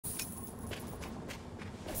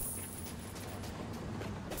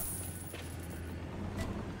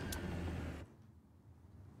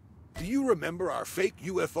Do you remember our fake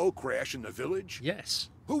UFO crash in the village? Yes.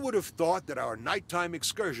 Who would have thought that our nighttime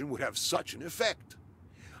excursion would have such an effect?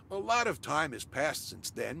 A lot of time has passed since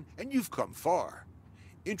then, and you've come far.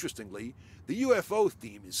 Interestingly, the UFO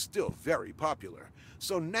theme is still very popular,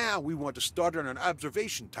 so now we want to start on an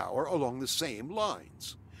observation tower along the same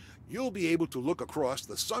lines. You'll be able to look across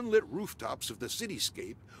the sunlit rooftops of the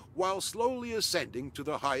cityscape while slowly ascending to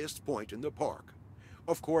the highest point in the park.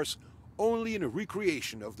 Of course, only in a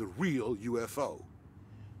recreation of the real UFO.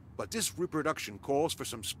 But this reproduction calls for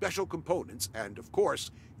some special components and, of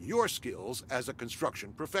course, your skills as a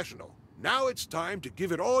construction professional. Now it's time to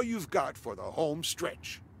give it all you've got for the home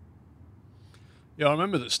stretch. Yeah, I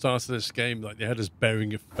remember at the start of this game, like, they had us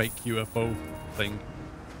burying a fake UFO thing.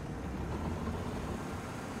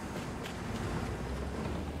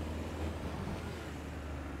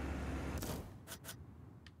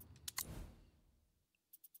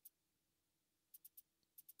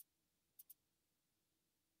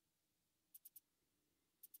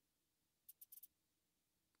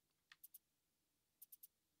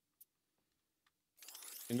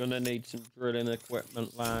 I'm gonna need some drilling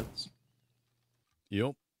equipment, lads.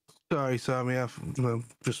 Yup. Sorry, Sammy, I've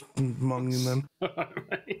just monging then.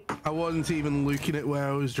 I wasn't even looking at where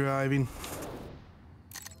I was driving.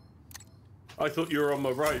 I thought you were on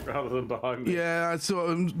my right rather than behind me. Yeah,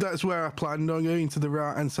 that's where I planned on going, to the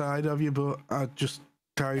right-hand side of you, but I just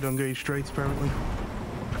carried on going straight, apparently.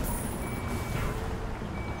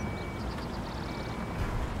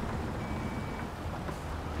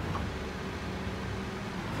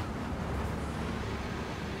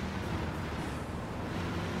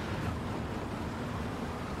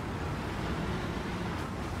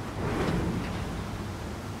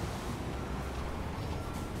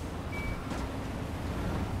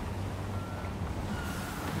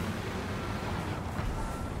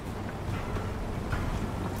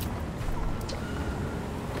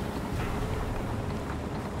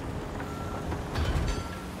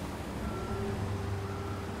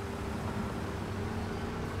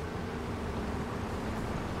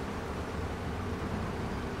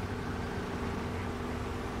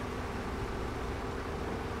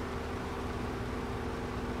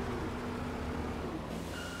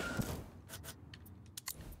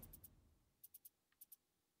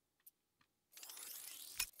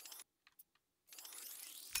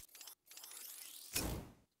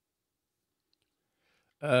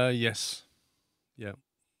 Yes. Yeah.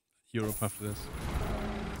 Europe after this.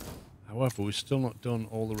 However, we've still not done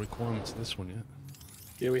all the requirements of this one yet.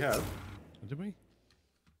 Yeah, we have. Oh, did we? Did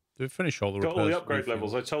we finish all the Got all the repairs upgrade for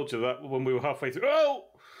levels. I told you that when we were halfway through. Oh!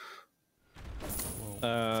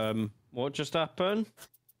 What just happened?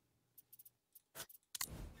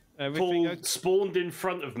 Everything Paul spawned in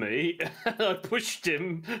front of me, and I pushed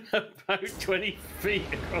him about 20 feet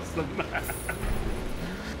across the map.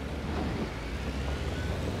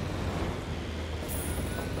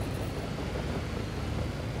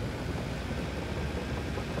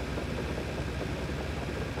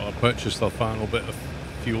 Well, I purchased the final bit of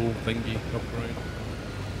fuel thingy upgrade.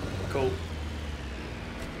 Cool.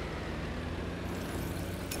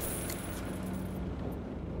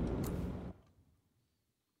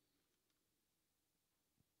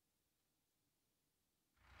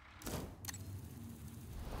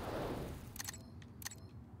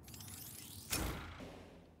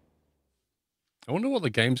 I wonder what the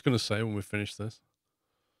game's going to say when we finish this.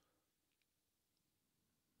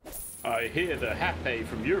 I hear the Happy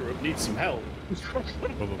from Europe needs some help.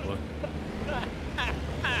 Probably.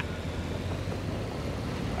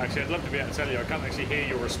 Actually, I'd love to be able to tell you I can't actually hear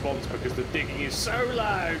your response because the digging is so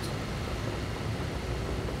loud.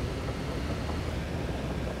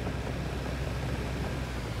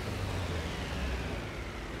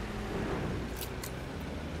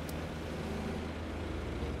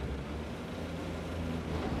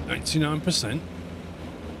 %.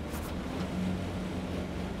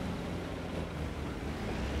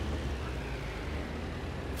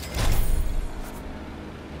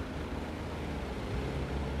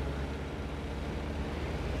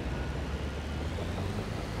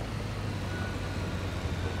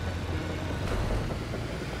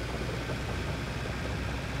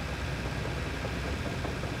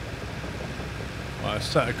 Well, I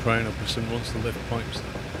set a crane up if someone wants to lift pipes.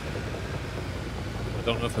 I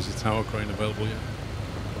don't know if there's a tower crane available yet.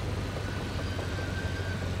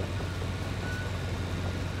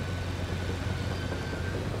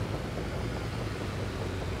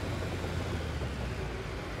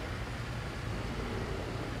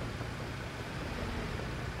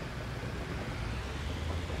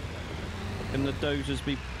 Can the dozers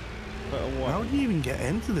be put away? How do you even get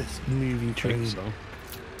into this moving train? So.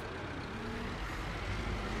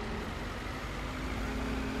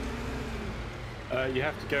 You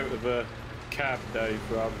have to go to the cab, Dave,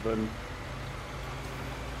 rather than...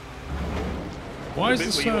 Why is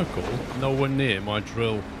bit the where you- circle nowhere near my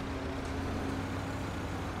drill?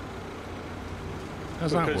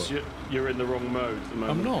 How's that Because work? you're in the wrong mode at the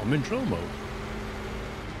moment. I'm not. I'm in drill mode.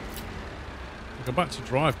 I go back to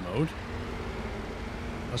drive mode.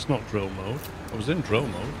 That's not drill mode. I was in drill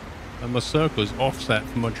mode. And my circle is offset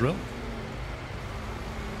from my drill.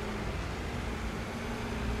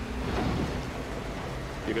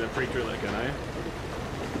 You're going to pre-drill it again, are you?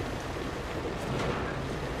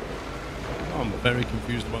 I'm very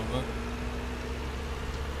confused about that.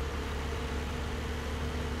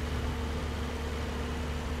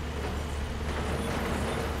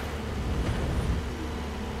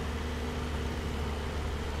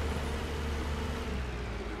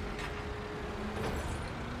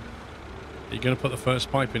 Are you going to put the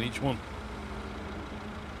first pipe in each one?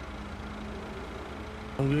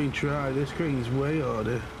 I'm going to try. This screen's way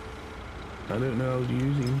harder. I don't know how to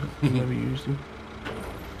use him. I've never used him.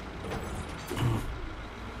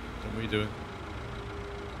 What are you doing?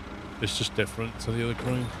 It's just different to the other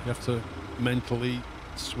crane. You have to mentally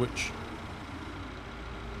switch.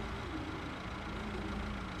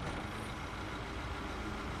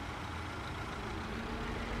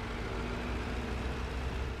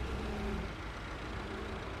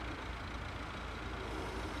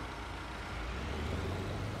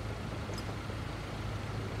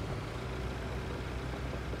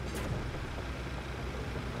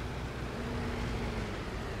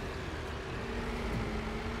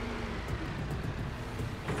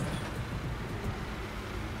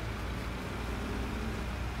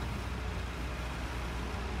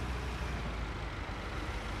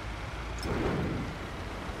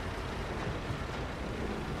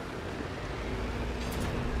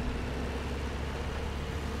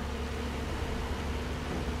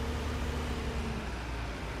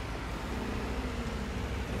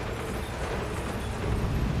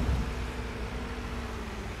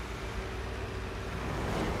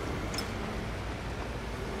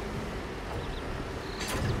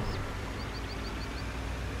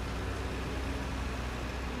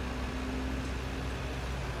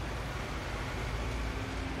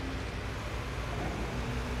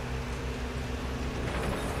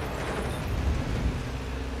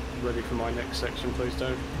 Ready for my next section, please,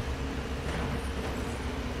 Dave?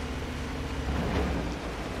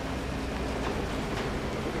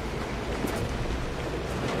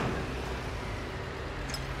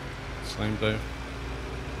 Same day.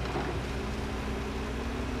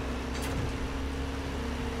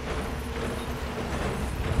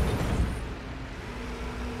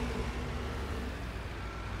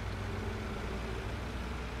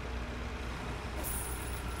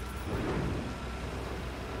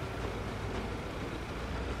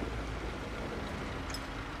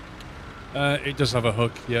 It does have a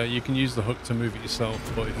hook, yeah, you can use the hook to move it yourself,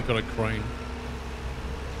 but if you've got a crane.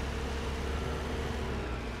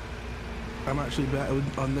 I'm actually better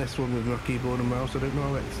on this one with my keyboard and mouse. I don't know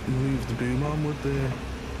how to move the boom arm with the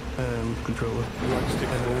controller. Right stick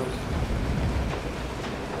forward.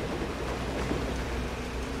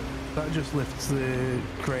 That just lifts the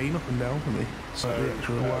crane up and down for me. So like the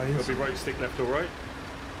actual it'll wires. be right stick, left or right?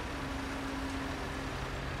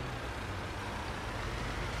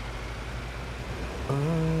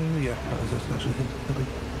 Yeah, that's actually good.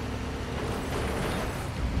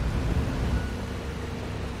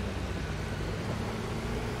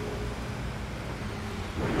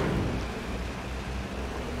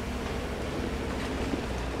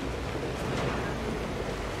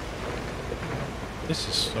 This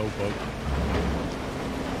is so bugged.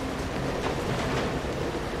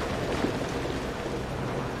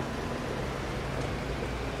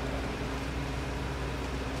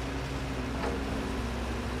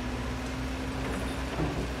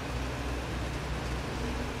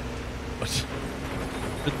 But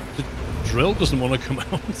the drill doesn't want to come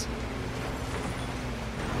out.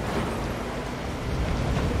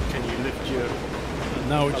 Can you lift your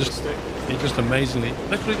No, other stick? it just amazingly,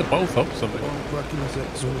 literally they're both up something. Well, back in the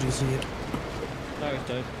six, so do you see it? No,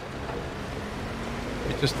 Dave.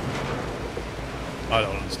 It just, I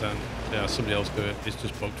don't understand. Yeah, somebody else do it. It's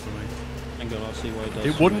just bugged for me. Hang on, I'll see why it does.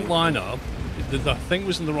 It wouldn't line up. The thing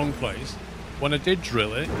was in the wrong place. When I did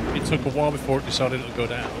drill it, it took a while before it decided it would go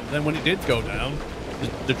down. Then when it did go down,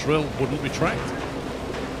 the drill wouldn't retract.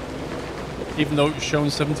 Even though it was showing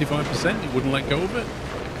 75%, it wouldn't let go of it.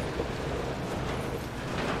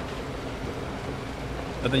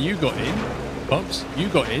 And then you got in, Pops, you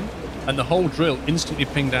got in, and the whole drill instantly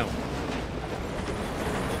pinged out.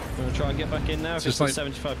 I'm going to try and get back in now? If It's it's just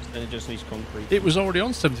at 75%, it just needs concrete. It was already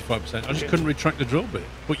on 75%. I just couldn't retract the drill bit.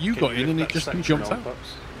 But you got in and it just jumped out.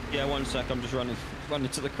 Yeah, 1 sec. I'm just running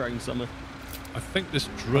to the crane somewhere. I think this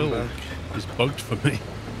drill is bugged for me.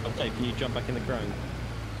 Okay, can you jump back in the crane?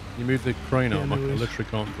 You move the crane arm, I no worries. literally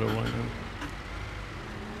can't drill right now.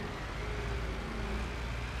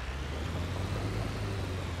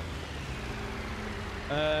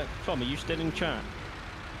 Tom, are you still in chat?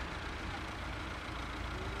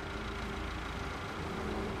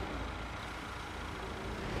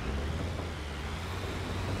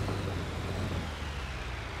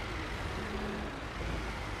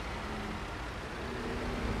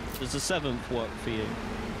 Does the 7th work for you?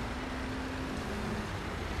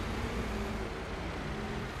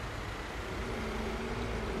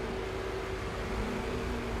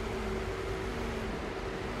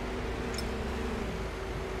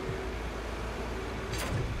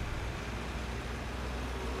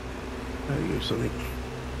 There you go, Sonny.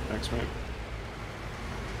 Thanks, mate.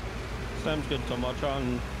 Sounds good, Tom. I'll try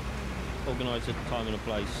and organise a time and a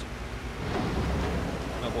place.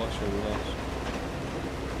 That works for all of us.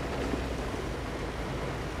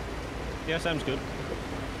 Yeah, sounds good.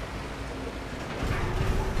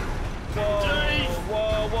 Whoa!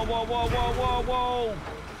 Whoa! Whoa! Whoa! Whoa! Whoa! Whoa!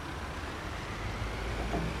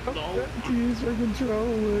 Whoa! No. Use my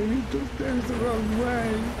controller. He just goes the wrong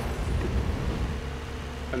way.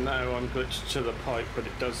 And now I'm glitched to the pipe, but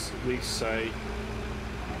it does at least say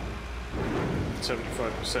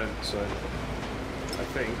 75%, so I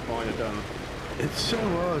think mine are done. It's so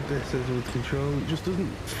odd, this is with control. It just doesn't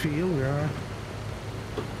feel right.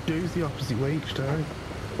 It goes the opposite way each time.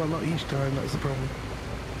 Well, not each time, that's the problem.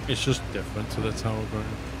 It's just different to the tower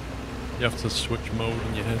ground. You have to switch mode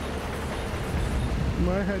in your head.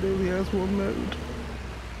 My head only has one mode.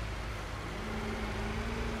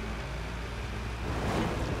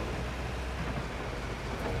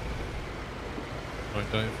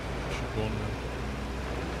 Right, Dave. Should go on now.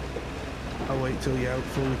 I'll wait till you're out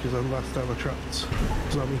fully because I'm last time I trapped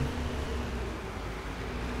zombie.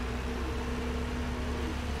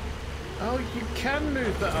 Oh, you can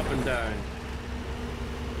move that up and down.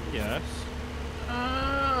 Yes.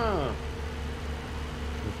 Ah.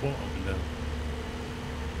 With what up and down?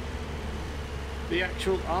 The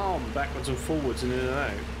actual arm backwards and forwards and in and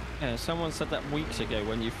out. Yeah, someone said that weeks ago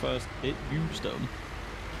when you first used them.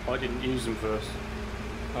 I didn't use them first.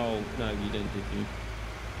 Oh, no, you didn't, did you?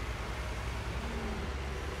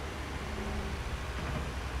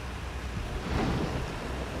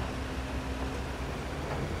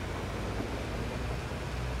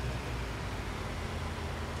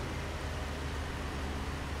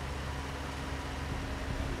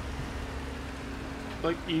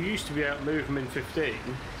 Like, you used to be able to move them in 15,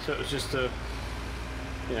 so it was just a...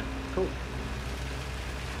 Yeah, cool.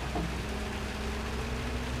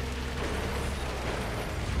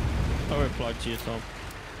 I replied to you, Tom.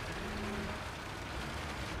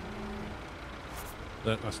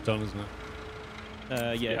 That's done, isn't it?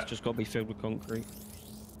 Yeah, Yeah. it's just got to be filled with concrete.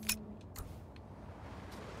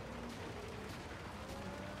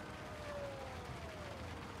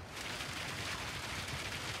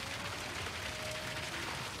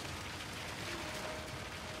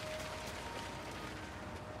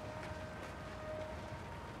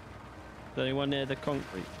 Is anyone near the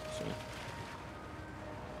concrete? So.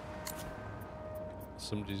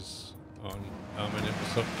 Somebody's on how many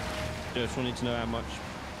episodes? Just wanted to know how much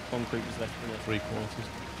concrete was left in it. 3 quarters.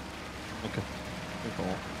 Okay.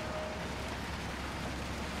 Cool.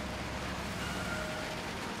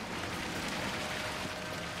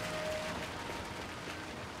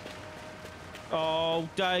 Oh,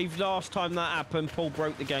 Dave, last time that happened, Paul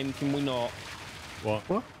broke the game, can we not? What?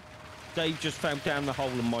 What? Dave just fell down the hole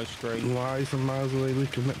in my screen. Lies and miles away, we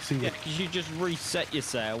can next see Yeah, it. because you just reset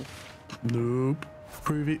yourself. Nope.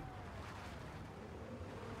 Prove it.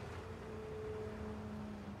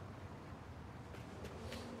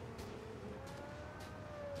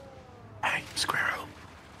 Hey, Squirrel.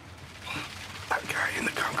 That guy in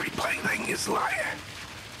the concrete plate thing is a liar.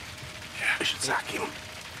 Yeah, we should sack him.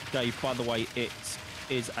 Dave, by the way, it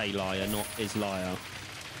is a liar, not is liar.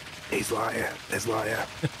 He's liar. There's liar.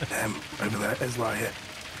 Over there, there's liar.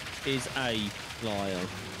 Is a liar.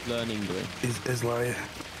 Learn English. Is liar.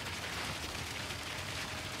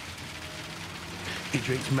 He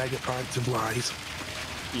drinks mega pints of lies.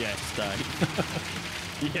 Yes,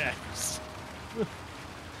 Dave. Yes.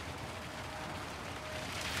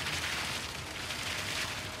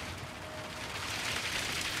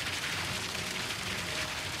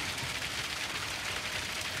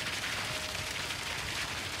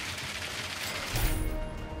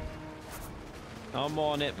 I'm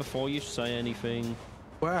on it before you say anything.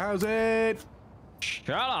 Warehousing!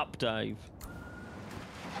 Shut up, Dave.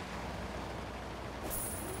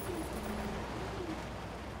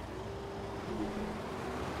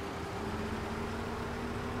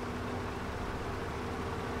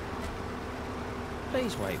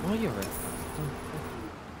 Please wait while you're at.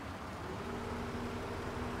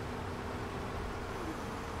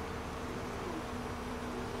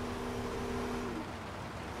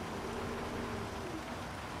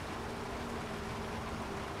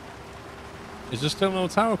 Is there still no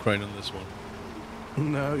tower crane on this one?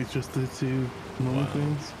 No, it's just the two normal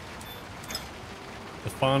things. The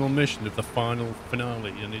final mission of the final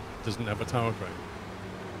finale, and it doesn't have a tower crane.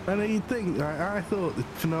 And you'd think, I thought the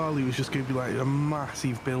finale was just going to be like a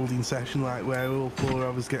massive building session, like where all four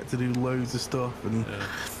of us get to do loads of stuff, and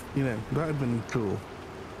you know, that'd been cool.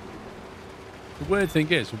 The weird thing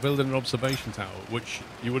is, we're building an observation tower, which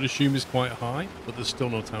you would assume is quite high, but there's still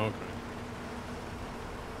no tower crane.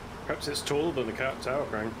 Perhaps it's taller than the tower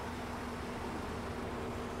crane.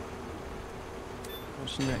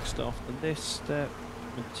 What's next after this step?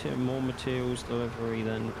 More materials delivery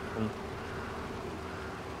then.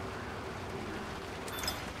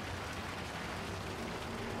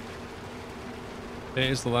 It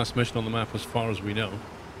is the last mission on the map as far as we know.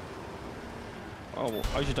 Oh, well,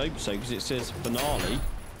 I should hope so, because it says finale.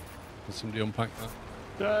 Can somebody unpack that?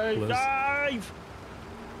 Dave! Dave!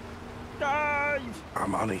 Dave!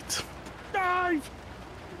 I'm on it. Dave!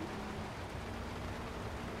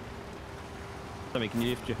 Tommy, can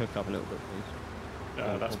you lift your hook up a little bit,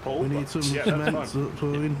 please? That's Paul. We need some yeah, cement that's fine.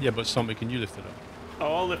 flowing. Yeah, but Tommy, can you lift it up?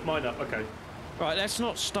 Oh, I'll lift mine up. Okay. Right, let's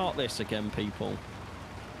not start this again, people.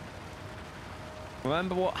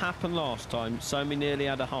 Remember what happened last time? Somi nearly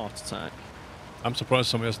had a heart attack. I'm surprised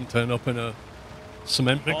somebody hasn't turned up in a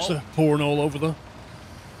cement mixer pouring all over there.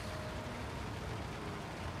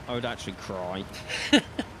 I would actually cry. I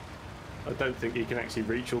don't think he can actually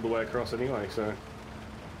reach all the way across anyway, so...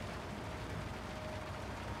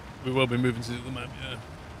 We will be moving to the map, yeah.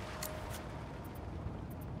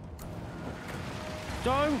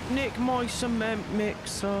 Don't nick my cement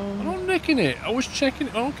mixer. I'm not nicking it. I was checking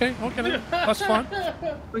it. Oh, okay, okay, that's fine.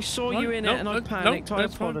 We saw you in it and I panicked. I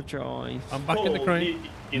apologise. I'm back in the crane.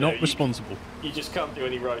 you know, not responsible. You just can't do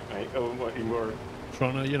any right, mate. I won't want any more.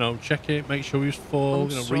 Trying to, you know, check it, make sure he's full,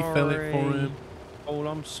 refill it for him. Oh,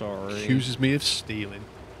 I'm sorry. Accuses me of stealing.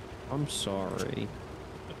 I'm sorry.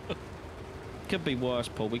 Could be worse,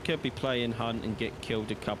 Paul. We could be playing Hunt and get killed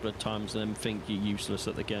a couple of times and then think you're useless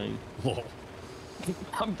at the game. Whoa.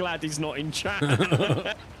 I'm glad he's not in chat.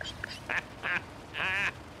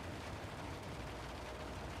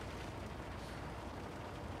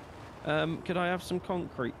 Could I have some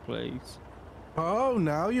concrete, please? Oh,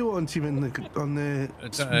 now you want him in on the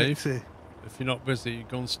mixer. If you're not busy,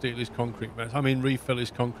 go and steal his concrete mix. I mean, refill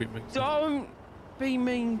his concrete mix. Don't be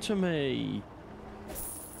mean to me.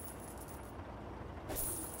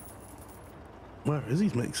 Where is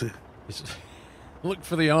his mixer? Look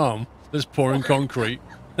for the arm that's pouring concrete,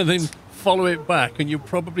 and then follow it back, and you'll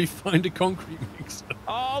probably find a concrete mixer.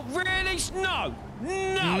 Oh, really? No!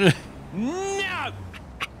 No! No!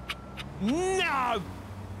 No!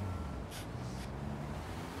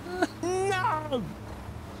 No!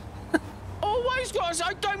 Always got to say,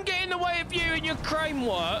 don't get in the way of you and your crane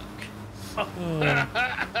work. I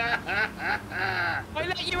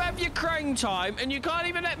let you have your crane time, and you can't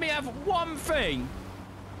even let me have one thing.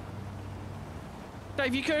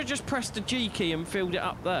 Dave, you could have just pressed the G key and filled it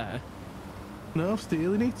up there. No,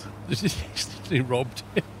 stealing it. He robbed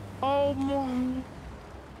it. Oh my!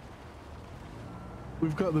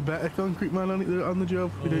 We've got the better concrete man on the job.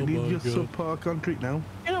 We don't need just subpar concrete now.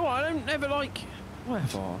 You know what? I don't ever like.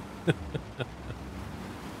 Whatever.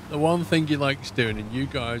 The one thing he likes doing, and you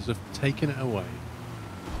guys have taken it away.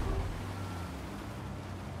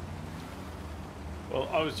 Well,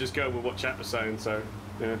 I was just going with what chat was saying, so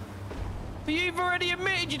yeah. But you've already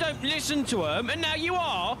admitted you don't listen to them, and now you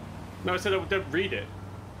are. No, I said I don't read it.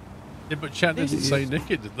 Yeah, but chat didn't say nick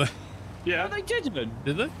it, did they? Yeah. No, they didn't.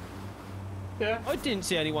 Did they? Yeah. I didn't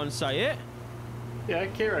see anyone say it. Yeah,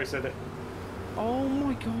 Kiro said it. Oh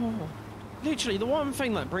my god. Literally, the one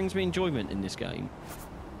thing that brings me enjoyment in this game.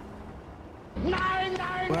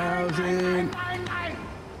 Wowzing.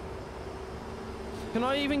 Can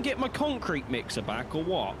I even get my concrete mixer back, or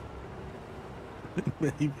what?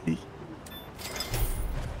 Maybe.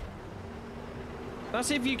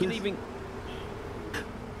 That's if you can even...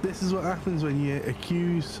 This is what happens when you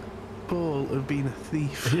accuse Paul of being a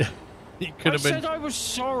thief. Yeah. It could have been. I said I was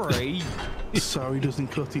sorry. Sorry doesn't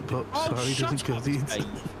cut it, but Oh, sorry doesn't cut it.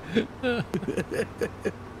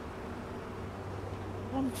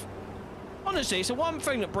 Honestly, it's the one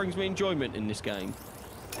thing that brings me enjoyment in this game.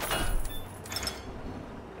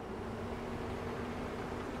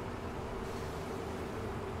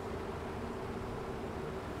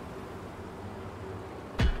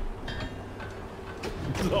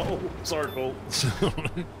 Oh, sorry, Paul.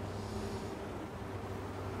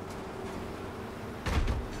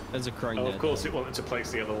 There's a crane Oh, there. of course it wanted to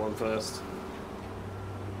place the other one first.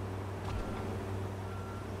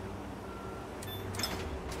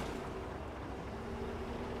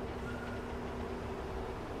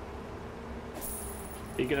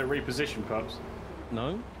 Are you going to reposition, Pubs?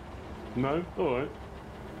 No? No? Alright.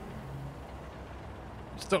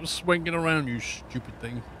 Stop swinging around, you stupid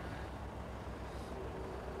thing.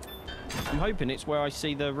 I'm hoping it's where I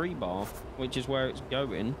see the rebar, which is where it's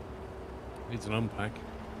going. Needs an unpack.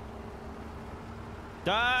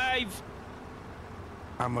 Dave!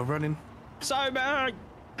 Am I running? So bad!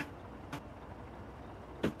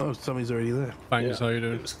 Oh, somebody's already there. Thanks, how you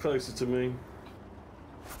doing? It was closer to me.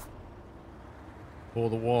 Or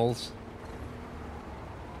the walls.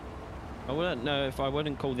 I wouldn't know if I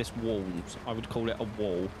wouldn't call this walls. I would call it a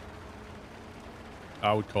wall.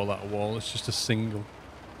 I would call that a wall. It's just a single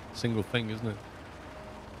thing, isn't it?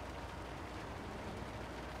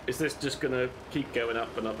 Is this just going to keep going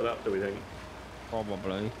up and up and up, do we think?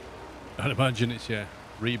 Probably. I'd imagine it's, yeah,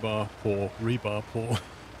 rebar, pour, rebar, pour.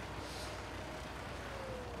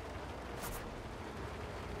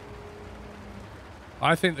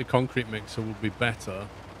 I think the concrete mixer would be better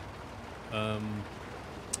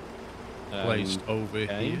placed over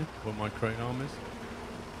here, where my crane arm is.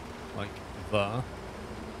 Like there.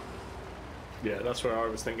 Yeah, that's where I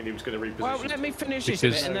was thinking he was going to reposition. Well, let me finish this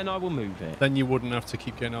Because- bit and then I will move it. Then you wouldn't have to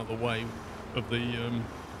keep getting out of the way of the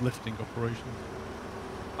lifting operations.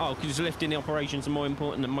 Oh, because lifting the operations are more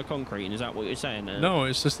important than my concrete, is that what you're saying now? No,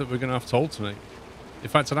 it's just that we're going to have to alternate. In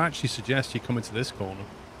fact, I'd actually suggest you come into this corner.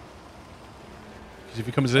 Because if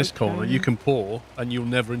you come into this corner, you can pour, and you'll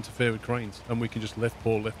never interfere with cranes. And we can just lift,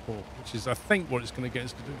 pour, which is, I think, what it's going to get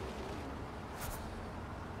us to do.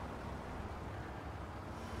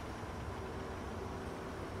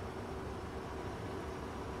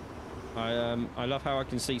 I love how I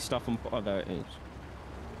can see stuff on... Oh, there it is.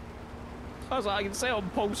 I was like, I can see it on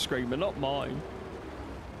Paul's screen, but not mine.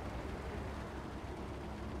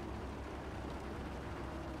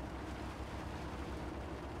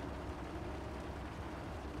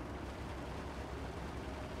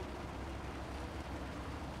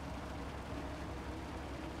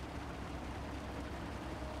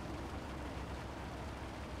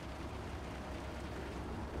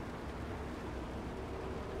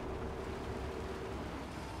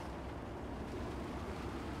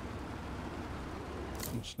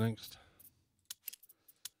 What's next?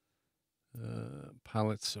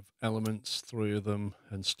 Pallets of elements, 3 of them,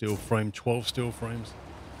 and steel frame, 12 steel frames.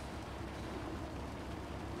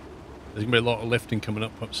 There's going to be a lot of lifting coming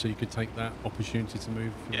up, so you could take that opportunity to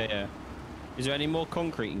move. If you want. Yeah. Is there any more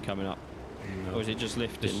concreting coming up? No. Or is it just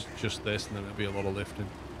lifting? It's just this, and then there'll be a lot of lifting.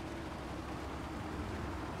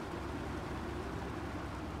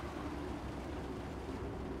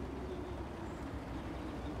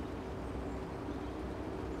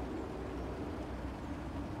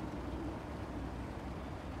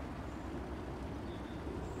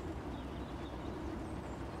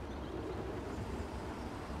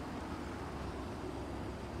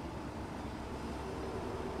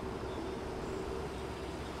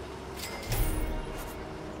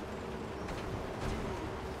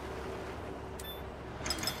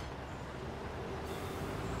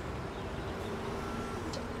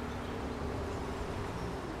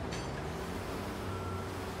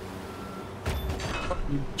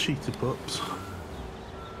 You cheater pups. I'm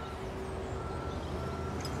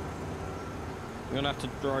going to have to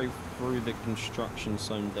drive through the construction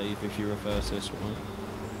zone, Dave, if you reverse this one.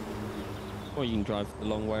 Or you can drive the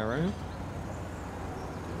long way around.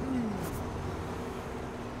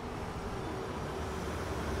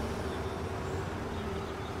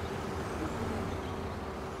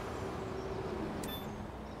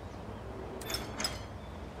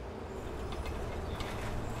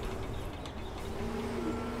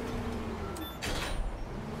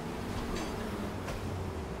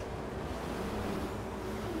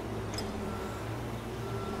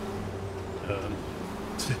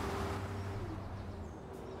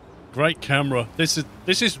 Great camera. This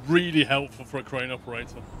is really helpful for a crane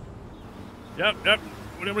operator. Yep.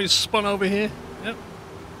 Whenever he's spun over here. Yep.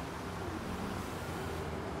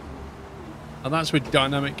 And that's with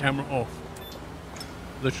dynamic camera off.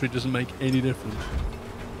 Literally doesn't make any difference.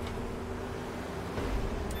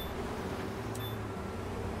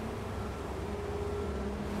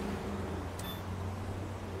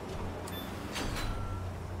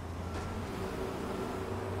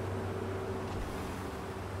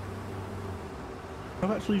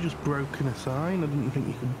 I've actually just broken a sign. I didn't think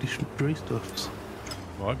you could destroy stuffs.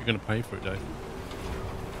 Well, I hope you're going to pay for it, Dave.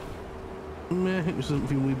 Meh, it was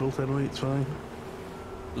something we built anyway, it's fine.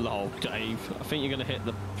 Lol, Dave. I think you're going to hit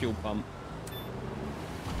the fuel pump.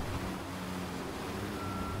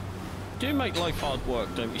 Do make life hard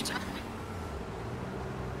work, don't you?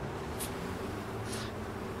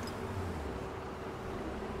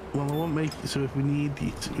 Well, I won't make it so if we need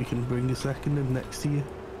it, we can bring a second in next to you.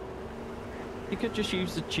 You could just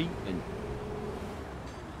use the cheap bin.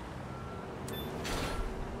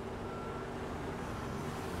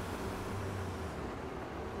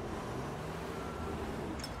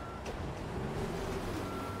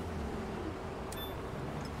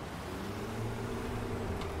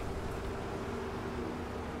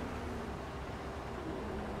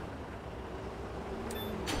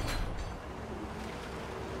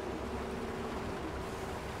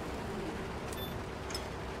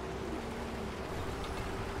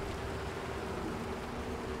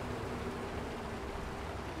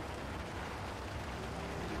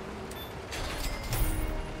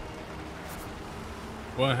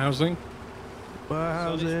 Warehousing?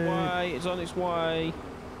 Warehousing. It's on its way.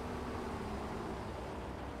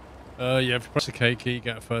 Yeah, if you press the K key, you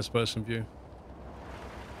get a first person view.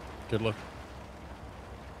 Good luck.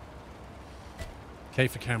 K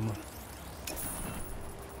for camera.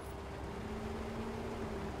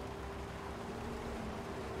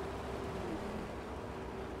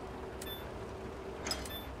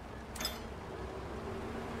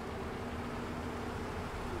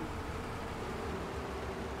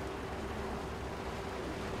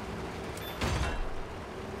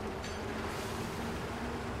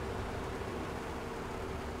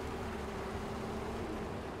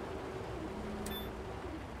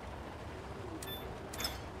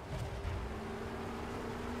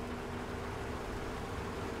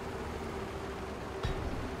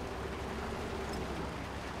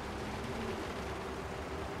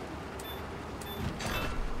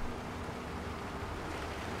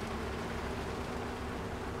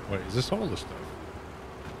 Wait, is this all the stuff?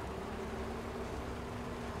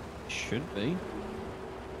 Should be.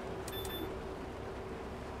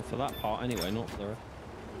 For that part anyway, not for the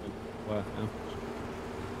warehouse.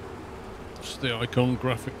 Just the icon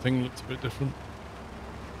graphic thing looks a bit different.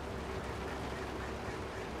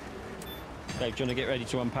 Dave, do you want to get ready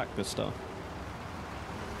to unpack this stuff?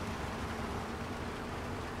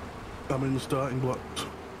 I'm in the starting blocks.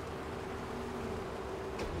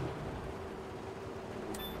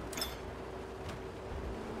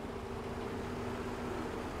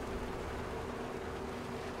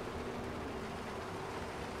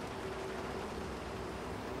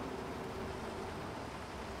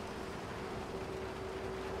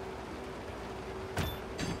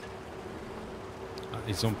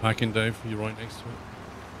 It's unpacking, Dave. You're right next to it.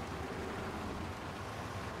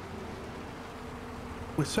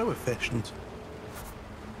 We're so efficient.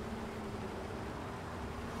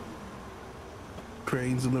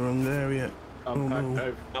 Crane's in the wrong area. Unpack, no.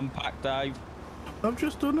 Dave. Unpack, Dave. I've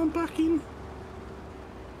just done unpacking.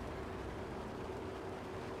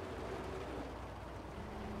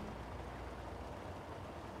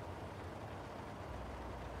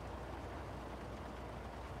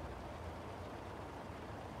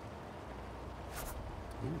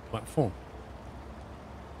 Ooh, platform.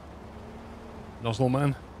 Nozzle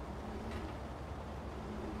man.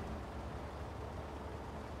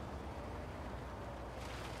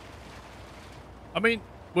 I mean,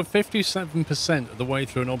 we're 57% of the way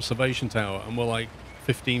through an observation tower and we're like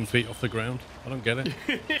 15 feet off the ground. I don't get it.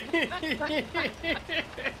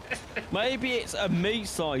 Maybe it's a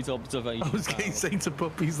me-size observation. I was going to say to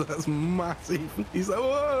puppies, that's massive. He's like,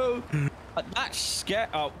 whoa! That's scary.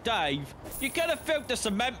 Oh, Dave, you could have filled the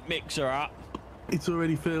cement mixer up. It's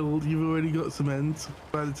already filled. You've already got cement.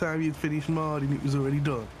 By the time you'd finished marding, it was already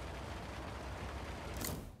done.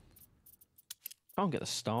 I can't get the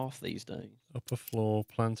staff these days. Upper floor,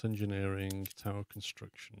 plant engineering, tower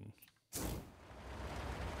construction.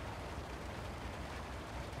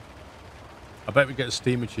 I bet we get a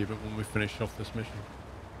Steam achievement when we finish off this mission.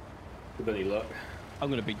 With any luck. I'm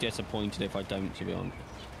going to be disappointed if I don't, to be honest.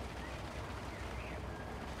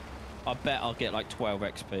 I bet I'll get like 12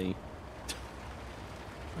 XP.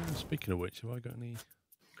 Speaking of which, have I got any?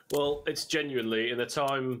 Well, it's genuinely in the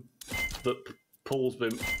time that Paul's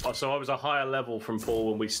been. So I was a higher level from Paul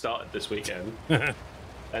when we started this weekend,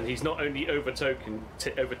 and he's not only overtaken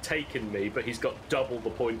me, but he's got double the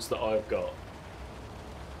points that I've got.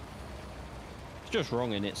 It's just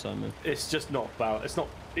wrong in it, Simon. It's just not about. It's not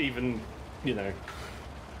even,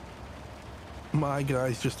 My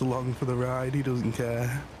guy's just along for the ride. He doesn't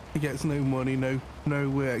care. He gets no money,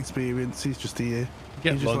 no experience. He's just here.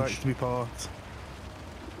 Get he just lunch. likes to be part.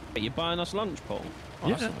 Are you buying us lunch, Paul? Oh,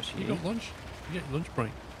 Yeah, that's nice of you you. got lunch. You get your lunch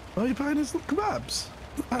break. Oh, you're buying us kebabs?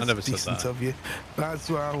 That's never said decent that. of you. That's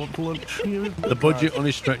why I want lunch. The budget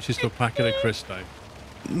only stretches to a packet of crisps, Dave.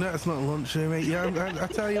 No, it's not lunch, mate. Yeah, I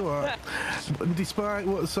tell you what. Despite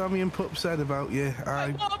what Sammy and Pup said about you,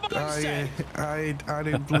 I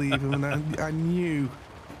didn't believe him, and I knew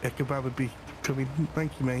a kebab would be coming.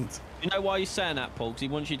 Thank you, mate. You know why he's saying that, Paul? Because he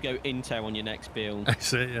wants you to go Intel on your next build.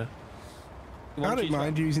 That's it, yeah. He I wants don't you to-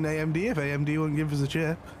 mind using AMD if AMD won't give us a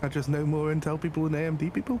chip. I just know more Intel people than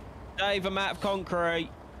AMD people. Dave, I'm out of concrete.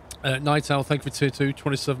 Night Owl, thank you for tier 2,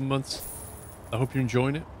 27 months. I hope you're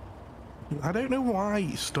enjoying it. I don't know why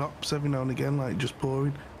it stops every now and again, like just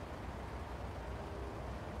pouring.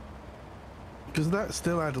 Because that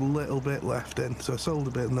still had a little bit left in, so I sold a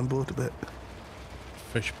bit and then bought a bit.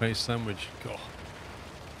 Fish paste sandwich. God.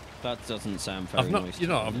 That doesn't sound very I've not, nice. you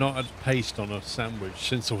know, I've not had paste on a sandwich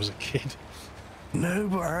since I was a kid. No,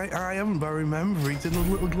 but I haven't, but I remember eating the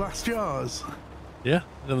little glass jars. Yeah,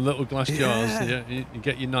 the little glass jars. Yeah. Yeah, you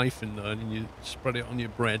get your knife in there and you spread it on your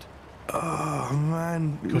bread. Oh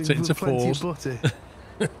man, Cut it into plenty of fours.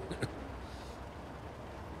 butter.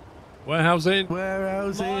 Warehousing.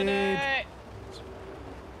 Warehousing.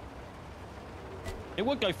 It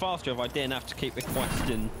would go faster if I didn't have to keep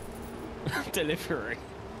requesting delivery.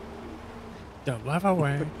 Don't laugh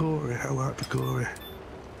away. Pecora, I like Pecora.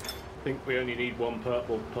 I think we only need one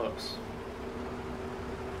purple pups.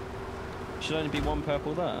 Should only be one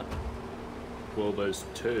purple there. Well, there's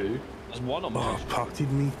two. There's one on Oh, my.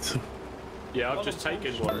 potted meat. Yeah, I've just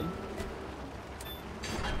taken one.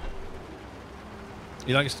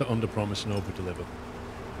 He likes to under-promise and over-deliver.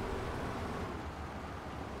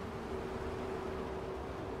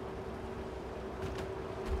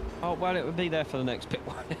 Oh well, it would be there for the next bit,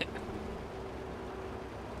 won't it?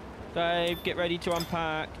 Dave, get ready to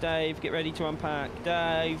unpack. Dave, get ready to unpack.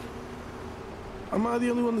 Dave. Am I the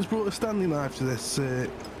only one that's brought a Stanley knife to this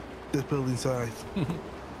building site?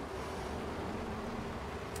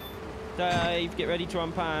 Dave, get ready to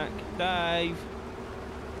unpack. Dave.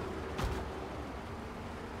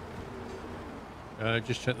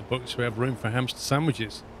 Just check the books. We have room for hamster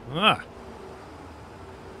sandwiches. Ah.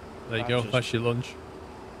 There you go. That's your lunch.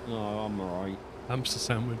 No, I'm alright. Hamster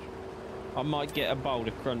sandwich. I might get a bowl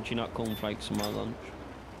of crunchy nut cornflakes for my lunch.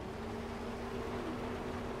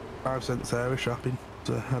 I've sent Sarah shopping,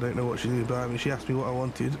 so I don't know what she's going to buy me. She asked me what I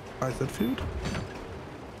wanted. I said food.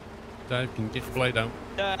 Dave, can you get your blade out?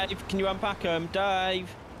 Dave, can you unpack them?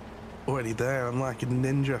 Dave. Already there. I'm like a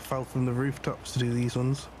ninja. I fell from the rooftops to do these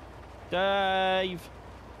ones. Dave.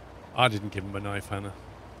 I didn't give him a knife, Hannah.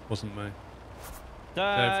 Wasn't me.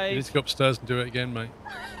 Dave. Dave, you need to go upstairs and do it again, mate.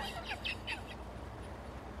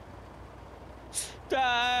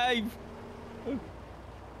 Dave.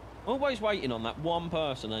 Always waiting on that one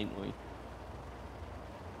person, ain't we?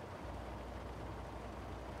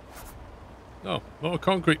 No, not a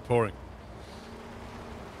concrete pouring.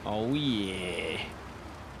 Oh yeah.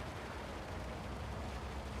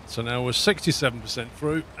 So now we're 67%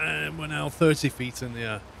 through, and we're now 30 feet in the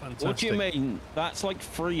air. Fantastic. What do you mean? That's like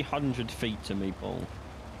 300 feet to me, Paul.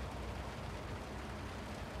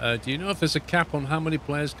 Do you know if there's a cap on how many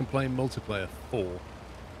players can play in multiplayer? 4.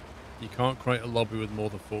 You can't create a lobby with more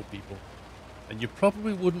than 4 people. And you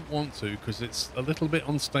probably wouldn't want to, because it's a little bit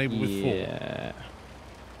unstable with 4. Yeah.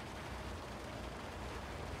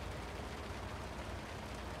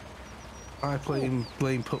 I blame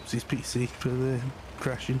Pupsy's PC for the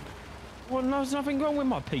crashing. Well, there's nothing wrong with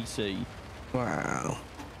my PC. Wow.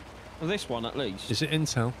 Well, this one, at least. Is it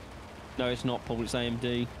Intel? No, it's not, Paul. It's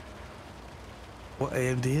AMD. What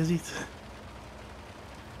AMD is it?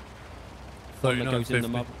 One that goes in the 3950.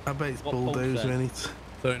 mother. I bet it's What Paul Bulldozer said. in it.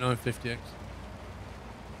 3950X.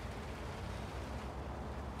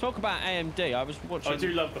 Talk about AMD. I was watching. I do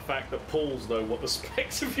love the fact that Paul's know what the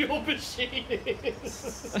specs of your machine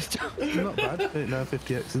is. Not bad.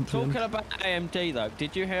 950X into Talking about AMD though,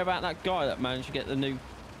 did you hear about that guy that managed to get the new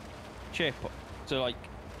chip to like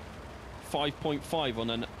 5.5 on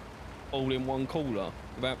an all-in-one cooler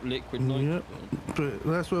without liquid nitrogen? Yep. But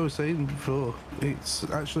that's what I was saying before. It's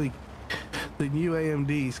actually the new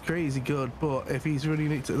AMD is crazy good, but if he's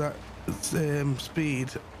running it to that speed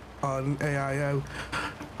on AIO,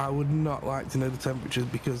 I would not like to know the temperatures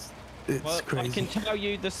because it's Well, crazy. I can tell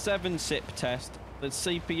you the 7-SIP test, the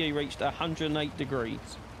CPU reached 108 degrees.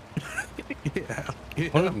 Yeah.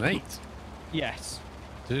 108? Yes.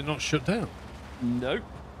 Did it not shut down? Nope.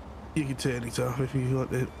 You can turn it off if you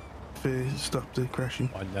want it to stop the crashing.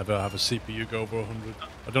 I never have a CPU go over 100.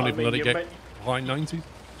 I don't even mean, let it you get meant- high 90s.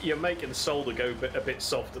 you're making the solder go a bit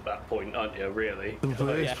soft at that point, aren't you? Really. The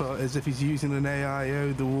worst part is if he's using an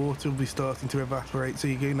AIO, the water will be starting to evaporate, so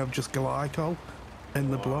you're going to have just glycol in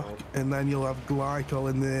the block, and then you'll have glycol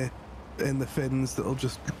in the fins that'll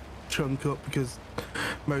just chunk up because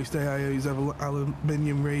most AIOs have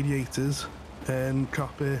aluminium radiators and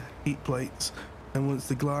copper heat plates, and once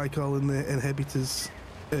the glycol and the inhibitors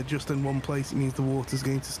are just in one place, it means the water's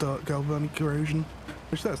going to start galvanic corrosion,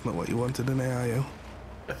 which that's not what you wanted in AIO.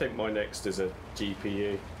 I think my next is a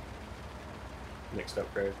GPU. Next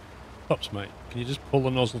upgrade. Pops, mate, can you just pull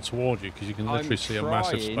the nozzle towards you because you can literally see a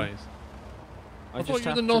massive space? I thought you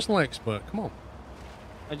were the nozzle expert. Come on.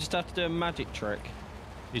 I just have to do a magic trick.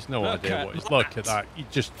 He's no idea what he's. Look at that. You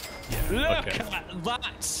just. Yeah, Look at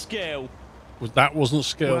that skill. That wasn't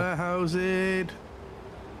skill. Warehousing.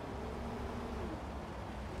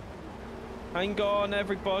 Hang on,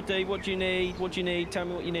 everybody. What do you need? What do you need? Tell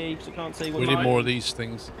me what you need, because I can't see what We you need more of these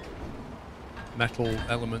things. Metal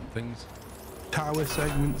element things. Tower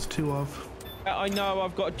segments, 2 of. I know,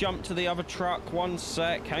 I've got to jump to the other truck. 1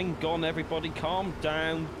 sec. Hang on, everybody. Calm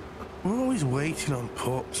down. We're always waiting on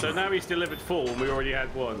Pups. So now he's delivered 4 and we already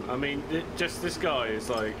had 1. I mean, just this guy is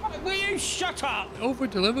like... Will you shut up? Over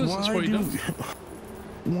delivers, that's what he does.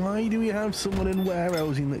 Why do we have someone in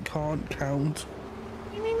warehousing that can't count?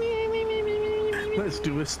 Let's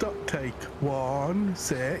do a stock take. 1,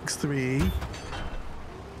 6, 3. You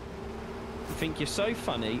think you're so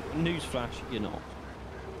funny? Newsflash, you're not.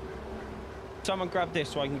 Someone grab this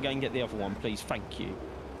so I can go and get the other one, please. Thank you.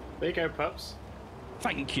 There you go, pups.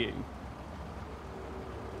 Thank you.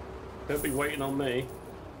 Don't be waiting on me.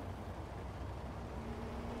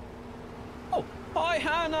 Oh, hi,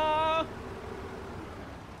 Hannah.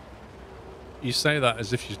 You say that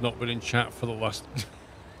as if she's not been in chat for the last...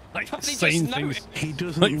 like, Probably saying just things He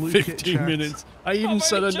doesn't like look 15 at chat. minutes. I even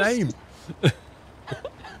said her name.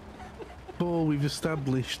 Paul, we've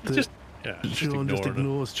established that Sean just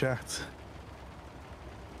ignores chat.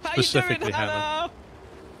 How you Specifically, doing, Hannah?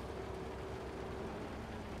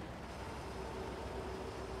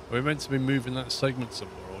 Are we meant to be moving that segment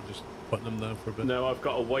somewhere or just putting them there for a bit? No, I've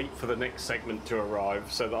got to wait for the next segment to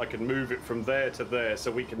arrive so that I can move it from there to there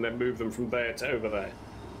so we can then move them from there to over there.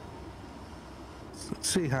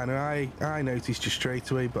 See, Hannah, I noticed you straight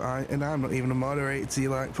away, but I'm not even a moderator to you,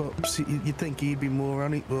 like, Pups. You'd think he'd be more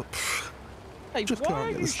on it, but Hey, just why can't are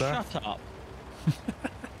get you the staff. shut up?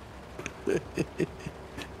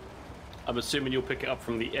 I'm assuming you'll pick it up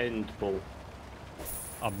from the end, Paul.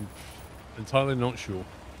 I'm entirely not sure.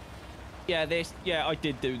 Yeah, I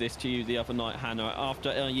did do this to you the other night, Hannah,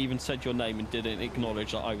 after I even said your name and didn't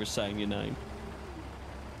acknowledge that I was saying your name.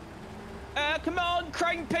 Come on,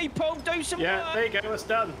 crane people, do some Yeah, work! there you go, it's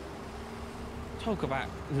done. Talk about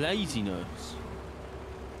laziness.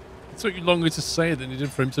 It took you longer to say it than it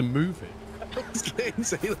did for him to move it.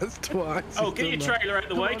 Say that's twice. Oh, get your trailer out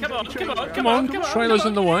the way. Come on, come on, Come on, trailer's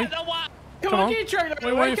in the way. Come on, get your trailer out the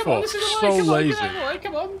What are way. you Come waiting on, for? this is the So way. Come on, lazy. get out of the way.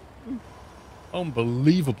 Come on.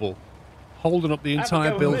 Unbelievable. Holding up the Have a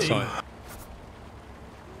entire go build with me. site.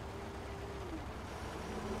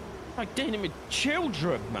 Like dealing with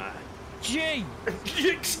children, man. Gee,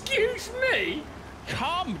 Excuse me?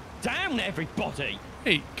 calm down, everybody.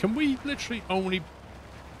 Hey, can we literally only...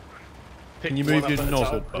 Pick Can you one move up your at a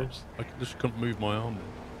nozzle, time. Pops? I just couldn't move my arm then.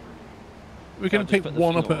 We can just pick put the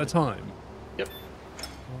one thing up at on. a time. Yep.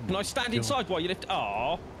 Can I stand inside while you lift?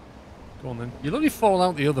 Ah, Go on then. You'll only fall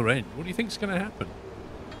out the other end. What do you think's going to happen?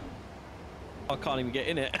 I can't even get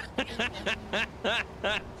in it.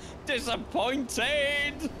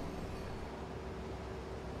 Disappointed.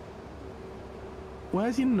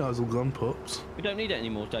 Where's your nozzle gone, Pups? We don't need it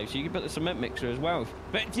anymore, Dave, so you can put the cement mixer as well.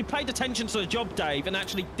 But if you paid attention to the job, Dave, and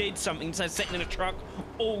actually did something instead of sitting in a truck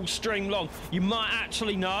all string long, you might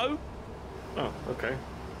actually know. Oh, okay.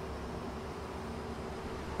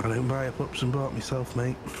 I don't buy a Pups and bought myself,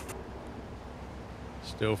 mate.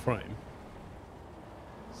 Steel frame.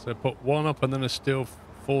 So put one up and then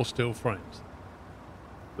four steel frames.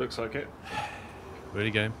 Looks like it.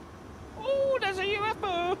 Really game. Oh, there's a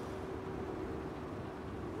UFO.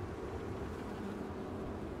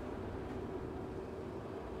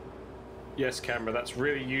 Yes, camera, that's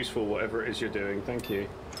really useful, whatever it is you're doing. Thank you.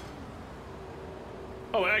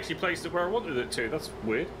 Oh, it actually placed it where I wanted it to. That's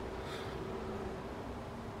weird.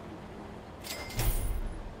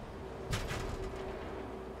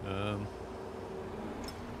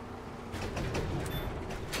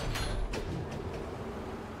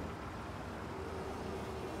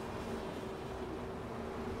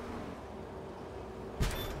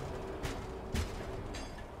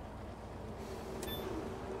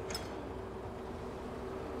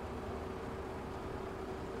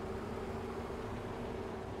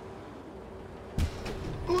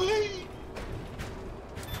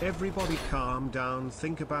 Everybody calm down,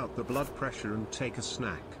 think about the blood pressure and take a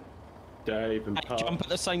snack. Dave and Hey, Pup, jump at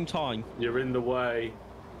the same time. you're in the way.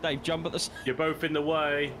 Dave, jump at the You're both in the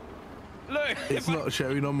way. Look! It's not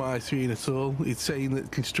showing on my screen at all. It's saying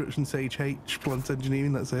that construction stage H, plant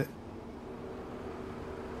engineering, that's it.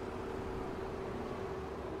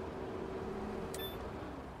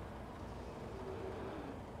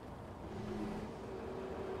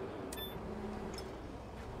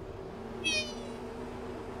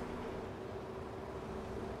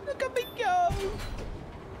 Look at me go!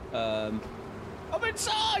 I'm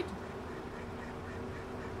inside!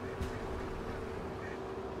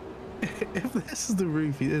 If this is the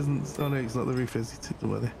roof, it isn't. Oh no, it's not the roof, is it? Took the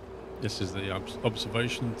weather. This is the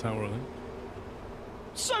observation tower, I think.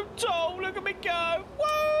 So tall, look at me go!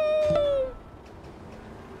 Woo!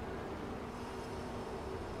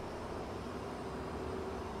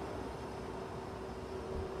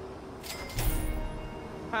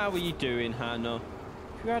 How are you doing, Hannah?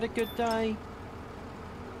 You had a good day?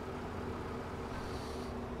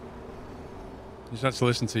 Just had to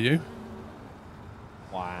listen to you.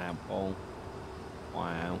 Wow, Paul.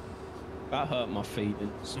 Wow. That hurt my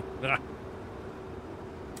feelings.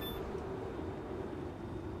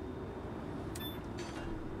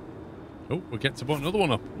 Oh, we get to put another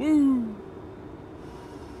one up. Woo!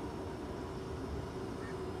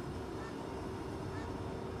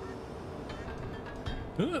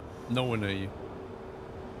 No one near you.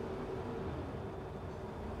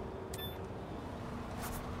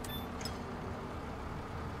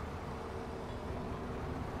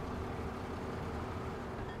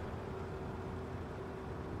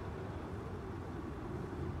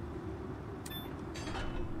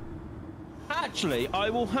 Actually, I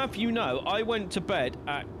will have you know, I went to bed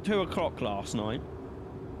at 2 o'clock last night.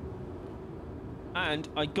 And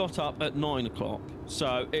I got up at 9 o'clock.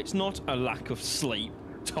 So it's not a lack of sleep,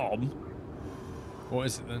 Tom. What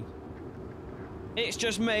is it then? It's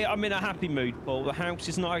just me. I'm in a happy mood, Paul. The house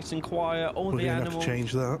is nice and quiet. All We're the gonna have animals. to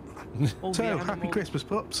change that. All So, the happy animals. Christmas,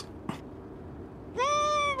 pups.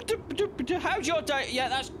 How's your day? Yeah,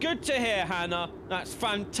 that's good to hear, Hannah. That's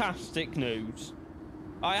fantastic news.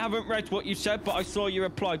 I haven't read what you said, but I saw you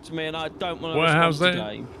replied to me, and I don't want to respond Warehousing?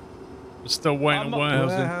 today. We're still waiting I'm on not-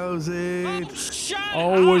 warehousing. Warehousing. Oh, shut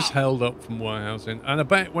Always up! held up from warehousing. And I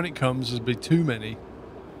bet when it comes, there'll be too many.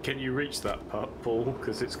 Can you reach that part, Paul?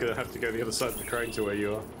 Because it's going to have to go the other side of the crane to where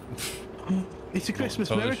you are. It's a Christmas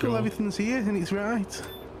totally miracle, sure. everything's here, and it's right.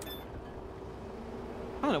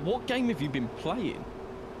 Hannah, what game have you been playing?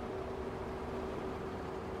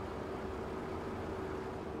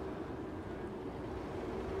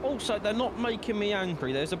 Also, they're not making me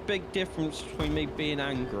angry. There's a big difference between me being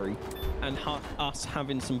angry and us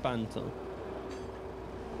having some banter.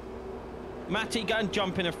 Matty, go and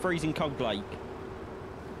jump in a freezing cold lake.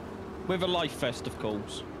 With a life vest, of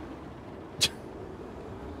course.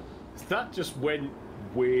 That just went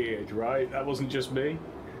weird, right? That wasn't just me.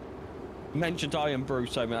 Mentioned I am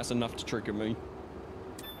Bruce, so that's enough to trigger me.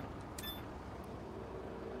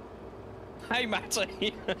 Hey,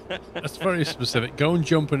 Matty. That's very specific. Go and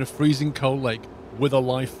jump in a freezing cold lake with a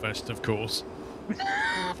life vest, of course.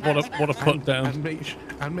 What a put down.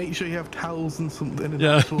 And make sure you have towels and something and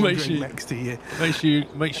Yeah, a full make drink sure you- next to you.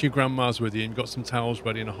 Make sure your grandma's with you and you've got some towels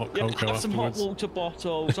ready and a hot Yeah, cocoa have some hot afterwards. water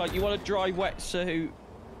bottles. Like, you want a dry wetsuit.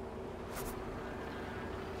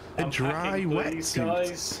 A dry Unpacking, please, wetsuit.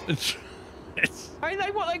 guys. Hey,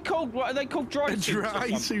 what are they called? What are they called? Dry A suits or dry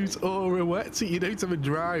something? suit or a wetsuit. You don't have a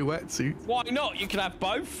dry wetsuit. Why not? You can have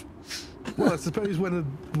both. Well, I suppose when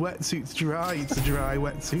a wetsuit's dry, it's a dry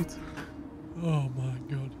wetsuit. Oh my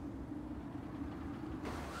god.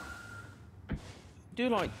 Do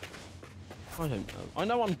like, I don't know. I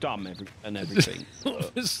know I'm dumb and everything,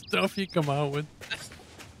 The stuff you come out with.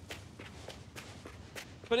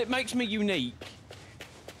 but it makes me unique.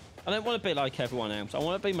 I don't want to be like everyone else. I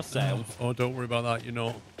want to be myself. Oh, don't worry about that, you're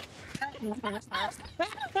not.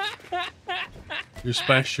 You're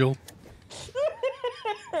special.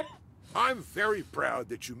 I'm very proud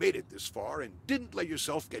that you made it this far and didn't let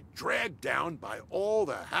yourself get dragged down by all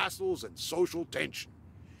the hassles and social tension.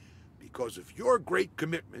 Because of your great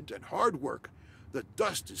commitment and hard work, the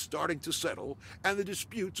dust is starting to settle and the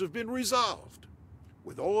disputes have been resolved.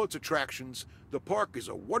 With all its attractions, the park is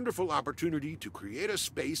a wonderful opportunity to create a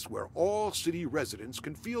space where all city residents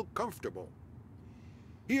can feel comfortable.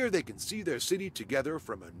 Here they can see their city together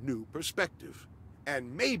from a new perspective.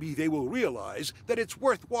 And maybe they will realize that it's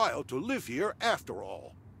worthwhile to live here after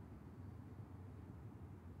all.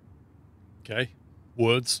 Okay.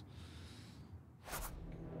 Words.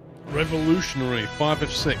 Revolutionary. 5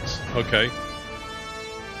 of 6. Okay.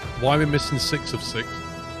 Why are we missing 6 of 6?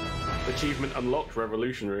 Achievement unlocked,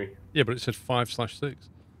 revolutionary. Yeah, but it said 5/6.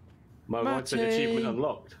 Mine said achievement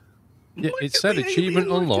unlocked. Yeah, Look it at said the achievement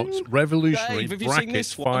alien unlocked, looking. revolutionary, Dave, have you seen brackets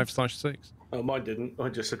this one? 5/6. Oh, mine didn't. I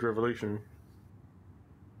just said revolutionary.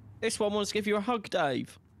 This one wants to give you a hug,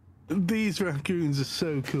 Dave. These raccoons are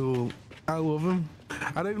so cool. I love them.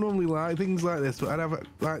 I don't normally like things like this, but I'd have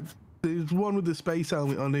like there's one with the space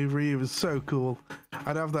helmet on over here. It was so cool.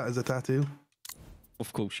 I'd have that as a tattoo.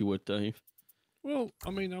 Of course you would, Dave. Well, I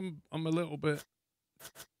mean, I'm a little bit.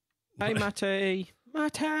 Hey, Matty.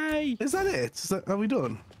 Matty! Is that it? Are we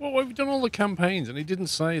done? Well, we've done all the campaigns, and he didn't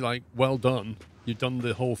say like, "Well done, you've done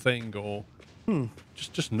the whole thing," or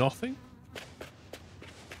just nothing.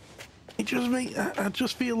 It just I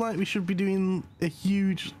just feel like we should be doing a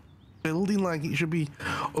huge building. Like it should be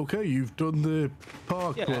okay. You've done the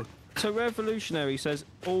park. Yeah. So revolutionary says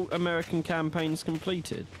all American campaigns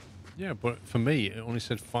completed. Yeah, but for me, it only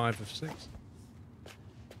said 5 of 6.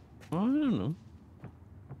 I don't know.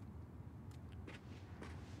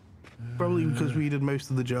 Probably because we did most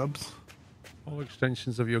of the jobs. All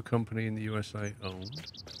extensions of your company in the USA owned.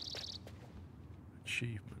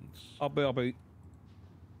 Achievements. I'll be.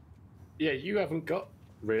 Yeah, you haven't got...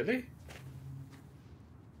 Really?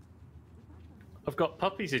 I've got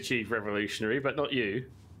puppies achieve revolutionary, but not you.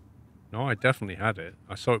 No, I definitely had it.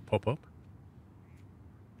 I saw it pop up.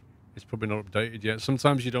 It's probably not updated yet.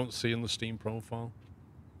 Sometimes you don't see in the Steam profile.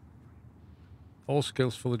 All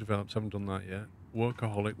skills fully developed. Haven't done that yet.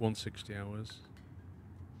 Workaholic, 160 hours.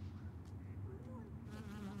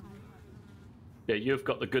 Yeah, you've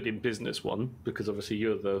got the good in business one, because obviously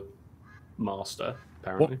you're the master,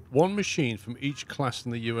 apparently. One machine from each class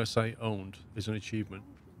in the USA owned is an achievement.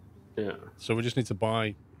 Yeah. So we just need to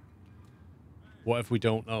buy... Whatever we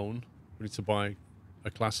don't own, we need to buy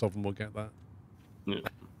a class of them, we'll get that. Yeah.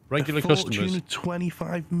 Regular A fortune customers... of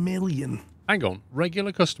 25 million. Hang on.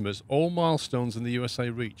 Regular customers, all milestones in the USA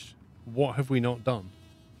reached. What have we not done?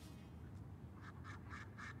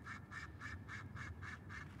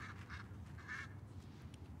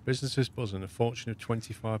 Businesses buzzing, a fortune of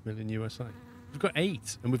 25 million USA. We've got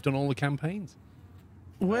 8, and we've done all the campaigns.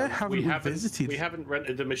 Where haven't we haven't visited? We haven't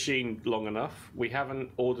rented the machine long enough. We haven't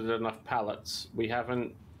ordered enough pallets. We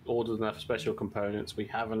haven't ordered enough special components. We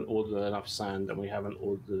haven't ordered enough sand, and we haven't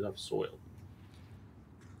ordered enough soil.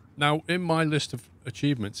 Now, in my list of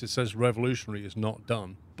achievements, it says revolutionary is not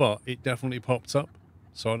done, but it definitely popped up.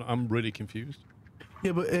 So I'm really confused.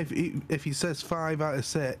 Yeah, but if he says 5 out of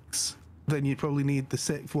 6, then you probably need the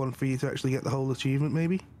 6th one for you to actually get the whole achievement,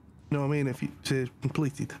 maybe? You know what I mean? If you to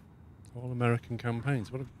complete it. All American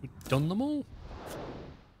campaigns. What have we done them all?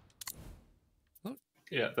 Look.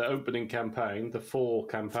 Yeah, the opening campaign, the 4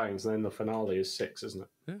 campaigns, and then the finale is 6, isn't it?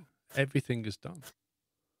 Yeah, everything is done.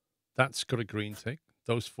 That's got a green tick.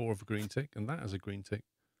 Those 4 have a green tick, and that has a green tick.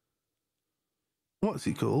 What's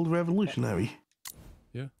it called? Revolutionary.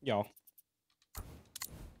 Yeah. Yeah.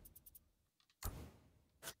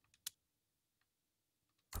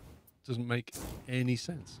 Doesn't make any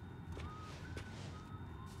sense.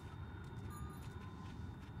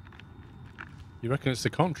 You reckon it's the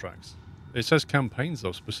contracts? It says campaigns,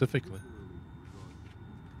 though, specifically.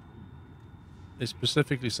 It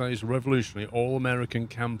specifically says revolutionary, all American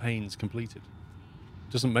campaigns completed.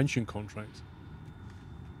 Doesn't mention contracts.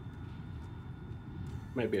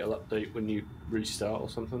 Maybe it'll update when you restart or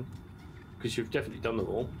something. Because you've definitely done them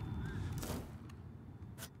all.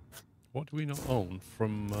 What do we not own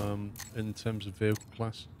from in terms of vehicle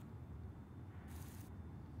class?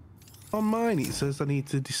 On mine, it says I need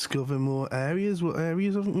to discover more areas. What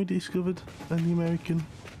areas haven't we discovered in the American?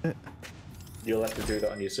 You'll have to do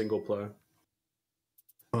that on your single player.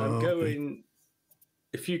 I'm going...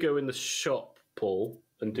 If you go in the shop, Paul,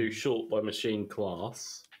 and do short by machine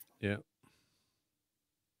class... Yeah.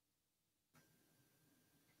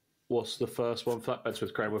 What's the first one? Flatbeds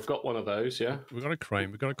with crane. We've got one of those, yeah? We've got a crane,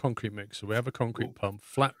 we've got a concrete mixer, we have a concrete pump,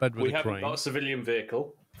 flatbed with We a haven't crane. got a civilian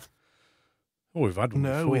vehicle. Oh, we've had one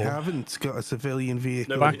No, before. we haven't got a civilian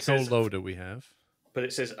vehicle. No, but it Backhoe says- loader we have. But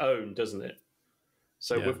it says own, doesn't it?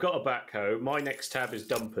 So Yeah. we've got a backhoe. My next tab is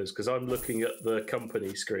dumpers, because I'm looking at the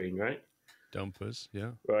company screen, right? Dumpers,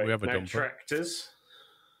 yeah. Right. We have a now dumper. tractors.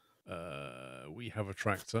 We have a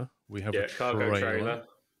tractor. We have Yeah, a cargo trailer.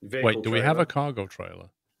 Vehicle Wait, do we have trailer. a cargo trailer?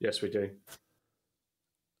 Yes, we do.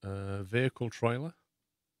 Vehicle trailer,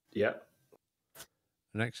 Yeah.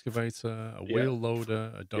 an excavator, a Yeah. wheel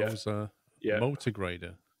loader, a Yeah. dozer, Yeah. a motor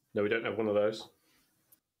grader. No, we don't have one of those.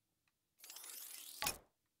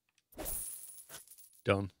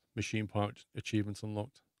 Done. Machine part achievements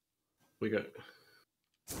unlocked. We go.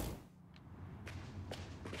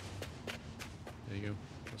 There you go.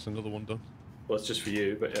 That's another one done. Well, it's just for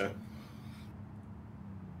you, but yeah.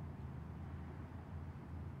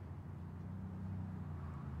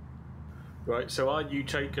 Right, so are you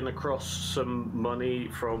taking across some money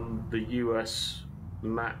from the US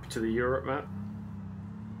map to the Europe map?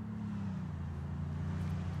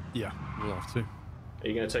 Yeah, we'll have to. Are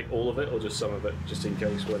you going to take all of it or just some of it, just in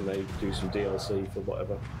case when they do some DLC for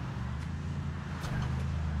whatever?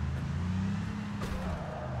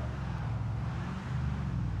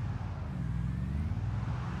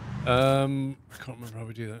 I can't remember how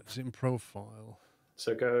we do that. Is it in profile?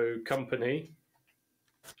 So go company,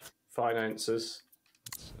 finances.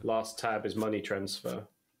 Last tab is money transfer.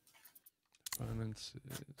 Finances,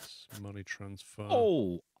 money transfer.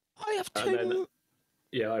 Oh, I have And 2 then,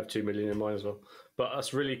 yeah, I have 2 million in mine as well. But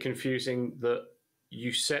that's really confusing that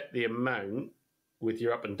you set the amount with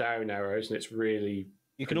your up and down arrows, and it's really.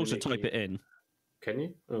 You can also type it in. Can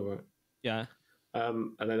you? Oh, right. Yeah.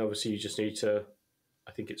 And then obviously you just need to.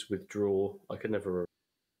 I think it's withdraw. I can never remember.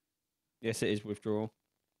 Yes, it is withdrawal.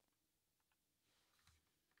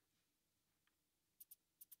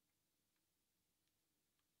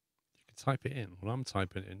 You can type it in. When I'm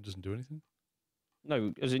typing it in, it doesn't do anything.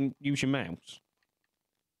 No, as in use your mouse.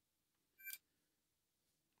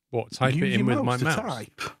 What? Type Use it in your with my to mouse?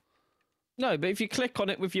 Type. No, but if you click on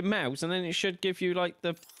it with your mouse, and then it should give you like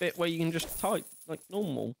the bit where you can just type like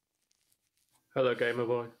normal. Hello, Gamer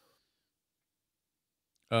Boy.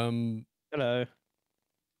 Hello.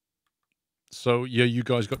 So yeah, you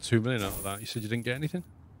guys got 2 million out of that. You said you didn't get anything?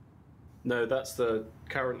 No, that's the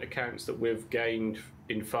current accounts that we've gained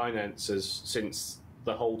in finances since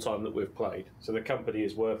the whole time that we've played. So the company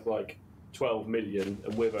is worth like 12 million,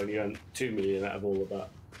 and we've only earned 2 million out of all of that.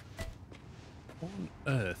 What on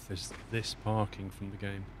earth is this parking from the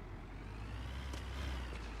game?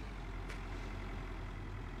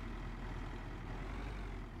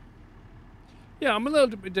 Yeah, I'm a little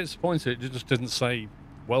bit disappointed. It just didn't say,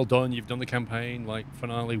 well done, you've done the campaign, like,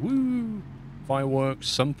 finale, woo, fireworks,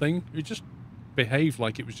 something. It just behaved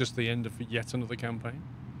like it was just the end of yet another campaign.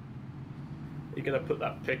 You're going to put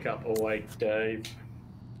that pickup away, Dave.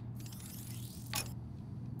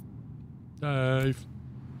 Dave.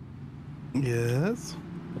 Yes.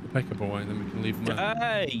 Put the pickup away, then we can leave them out.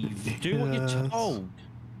 Dave, do what you're Yes. told.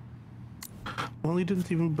 Well, he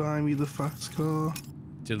didn't even buy me the fast car.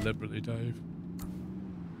 Deliberately, Dave.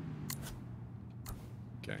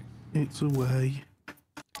 Okay. It's away.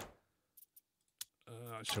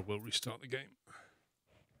 Actually, we'll restart the game.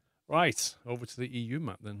 Right, over to the EU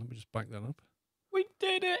map then. Let me just back that up. We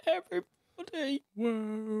did it, everybody.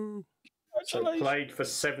 Whoa. So played for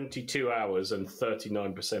 72 hours and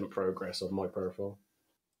 39% progress on my profile.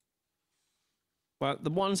 Well,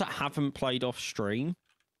 the ones that haven't played off stream,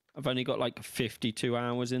 I've only got like 52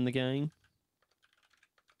 hours in the game.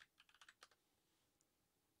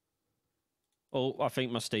 Oh, I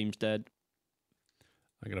think my Steam's dead.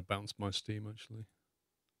 I'm going to bounce my Steam, actually.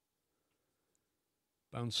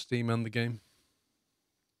 Bounce Steam and the game.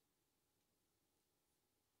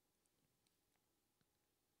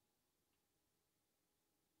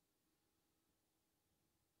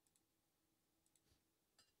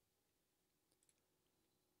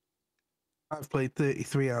 I've played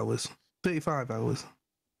 33 hours. 35 hours.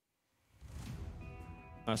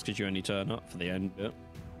 That's because you only turn up for the end bit.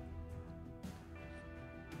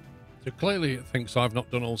 So clearly it thinks I've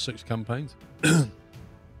not done all 6 campaigns.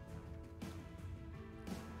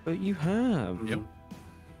 But you have. Yep.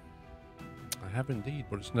 I have indeed,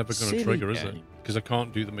 but it's never going to Silly trigger, is it? game. Because I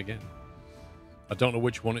can't do them again. I don't know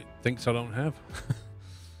which one it thinks I don't have.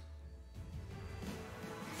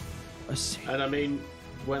 And I mean,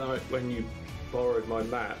 when you borrowed my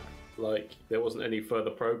map, like there wasn't any further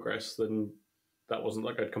progress than that. Wasn't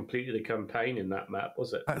like I'd completed a campaign in that map,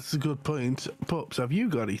 was it? That's a good point. Pups, have you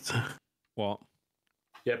got it? What?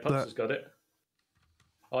 Yeah, Pups has got it.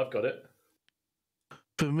 I've got it.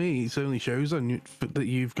 For me, it only shows on you that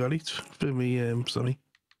you've got it. For me, sorry.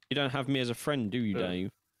 You don't have me as a friend, do you,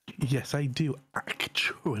 Dave? Yes, I do,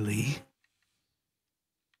 actually.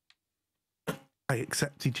 I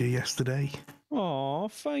accepted you yesterday. Oh,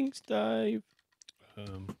 thanks, Dave.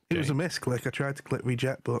 It was a miss click. I tried to click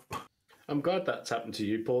reject, but... I'm glad that's happened to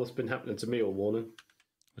you, Paul. It's been happening to me all morning.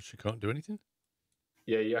 But she can't do anything?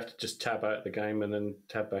 Yeah, you have to just tab out the game and then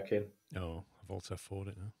tab back in. Oh, I've also F4'd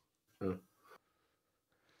it now. Oh.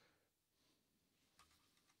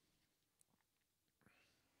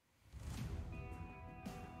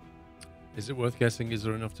 Is it worth guessing? Is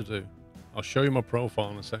there enough to do? I'll show you my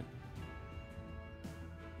profile in a sec.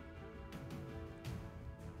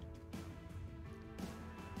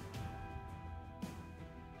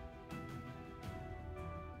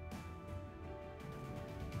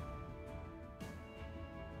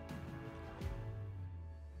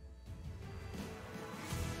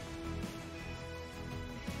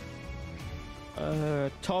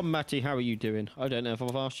 Tom, Matty, how are you doing? I don't know if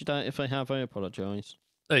I've asked you that. If I have, I apologise.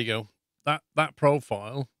 There you go. That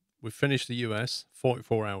profile, we finished the US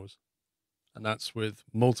 44 hours. And that's with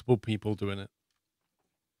multiple people doing it.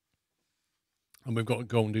 And we've got to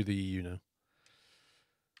go and do the EU now.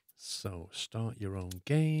 So, start your own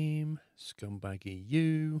game. Scumbag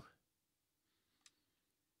EU.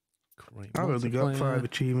 Create I've only got 5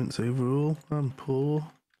 achievements overall. I'm poor.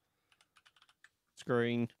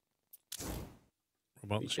 Screen. What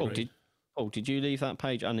about the screen? Did you leave that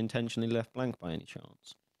page unintentionally left blank by any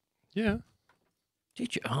chance? Yeah.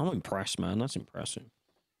 Did you? I'm impressed, man. That's impressive.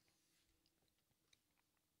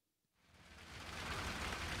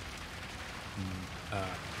 Yeah,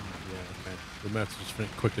 okay. We may have to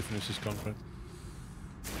just quickly finish this conference.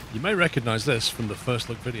 You may recognise this from the first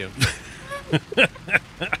look video.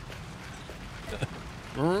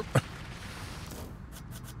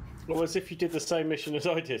 Well, as if you did the same mission as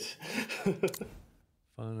I did.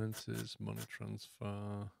 Finances, money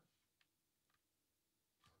transfer.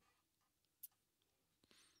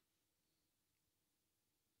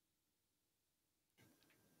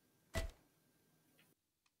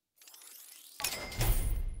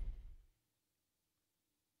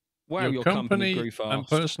 Wow, your company grew fast. and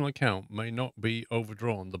personal account may not be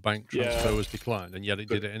overdrawn. The bank transfer was declined, and yet it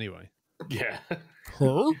did it anyway. Yeah.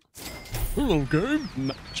 Huh? Hello, game.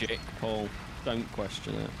 Magic, Paul. Don't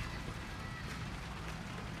question it.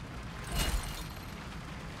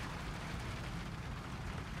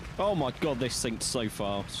 Oh my god, this synced so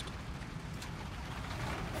fast.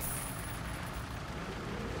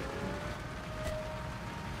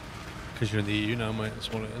 Because you're in the EU now, mate.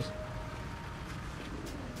 That's what it is.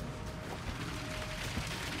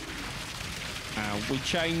 We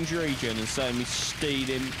change region and so me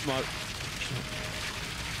stealing my...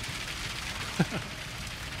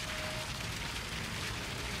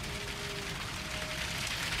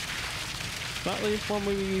 That the one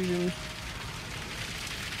we were using?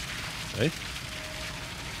 Hey?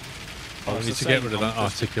 Oh, I it's need the to get same rid of that one.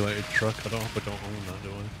 articulated truck. I don't own that,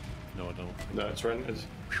 do I? No, I don't. No, it's rented.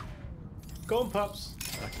 Go on, pups.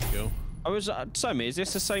 Back you go. I was Sammy, is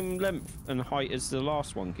this the same length and height as the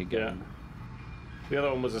last one could get? Yeah. The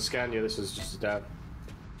other one was a Scania, this is just a dab.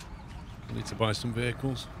 I need to buy some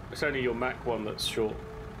vehicles. It's only your Mac one that's short.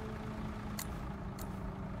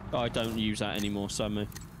 I don't use that anymore, Sammy.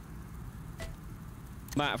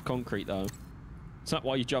 I'm out of concrete though. Is that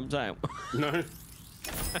why you jumped out? No.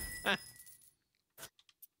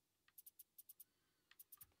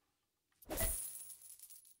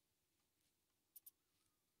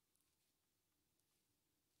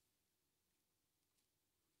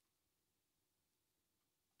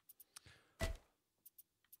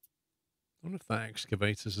 I wonder if that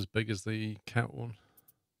excavator's as big as the cat one.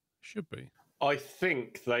 Should be. I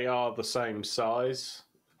think they are the same size.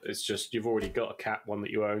 It's just you've already got a cat one that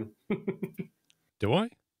you own. Do I?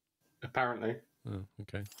 Apparently. Oh,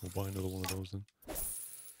 okay. We'll buy another one of those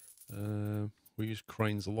then. We use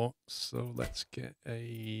cranes a lot, so let's get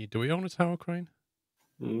a... Do we own a tower crane?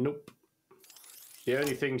 Nope. The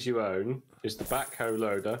only things you own is the backhoe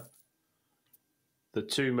loader, the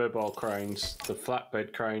 2 mobile cranes, the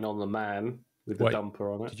flatbed crane on the man with the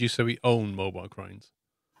dumper on it. Did you say we own mobile cranes?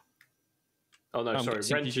 Oh no, sorry,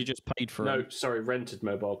 rented. You just paid for No, it. sorry, rented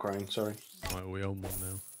mobile crane. Sorry. Right, we own one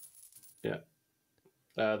now.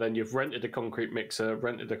 Yeah. Then you've rented a concrete mixer,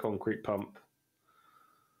 rented a concrete pump.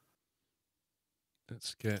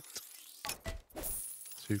 Let's get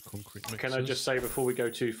 2 concrete mixers. Can I just say before we go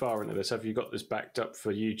too far into this, have you got this backed up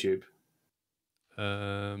for YouTube?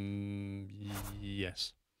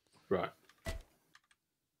 Yes. Right.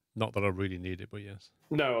 Not that I really need it, but yes.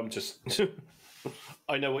 No, I'm just...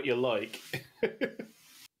 I know what you're like.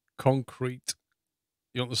 Concrete.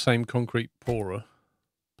 You want the same concrete pourer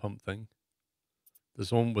pump thing?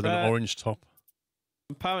 There's one with an orange top.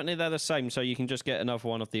 Apparently they're the same, so you can just get another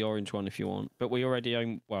one of the orange one if you want. But we already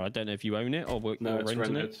own... Well, I don't know if you own it or we're it's renting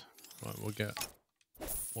rented. it. Right, we'll get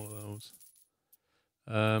one of those.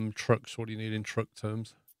 Trucks, what do you need in truck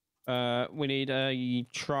terms? We need a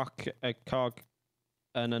truck, a car,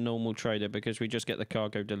 and a normal trailer because we just get the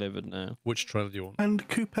cargo delivered now. Which trailer do you want? And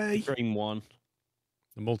coupe. Green one.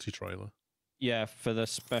 The multi-trailer. Yeah, for the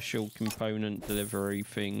special component delivery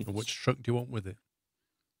thing. And which truck do you want with it?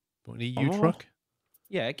 Do you want an EU truck?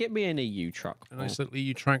 Yeah, get me an EU truck. A nice little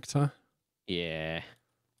EU tractor. Yeah.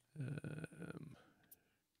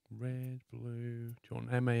 Red, blue. Do you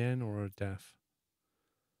want an MAN or a DAF?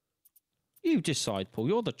 You decide, Paul.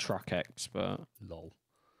 You're the truck expert. Lol.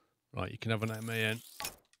 Right, you can have an MAN.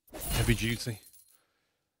 Heavy duty.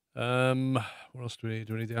 What else do we need?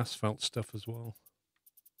 Do we need the asphalt stuff as well?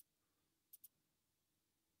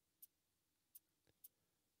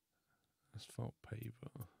 Asphalt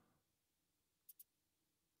paver.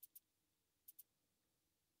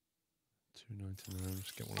 299.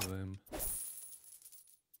 Let's get one of them.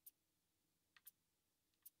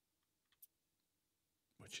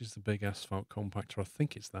 Which is the big asphalt compactor? I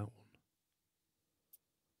think it's that one.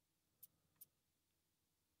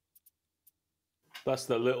 That's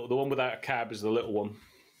the one without a cab is the little one.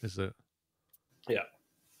 Is it? Yeah.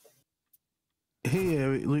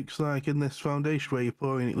 Here, it looks like in this foundation where you're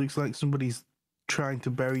pouring, it looks like somebody's trying to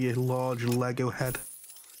bury a large Lego head.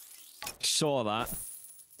 Saw that.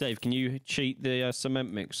 Dave, can you cheat the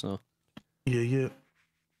cement mixer? Yeah, yeah.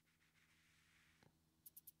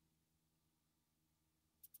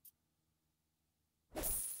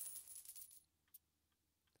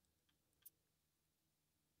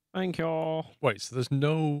 Thank you. Wait, so there's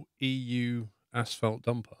no EU asphalt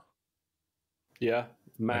dumper? Yeah.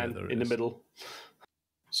 Man there in the is. middle.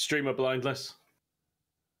 Streamer blindness.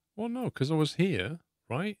 Well, no, because I was here,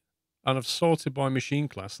 right? And I've sorted by machine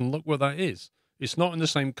class, and look where that is. It's not in the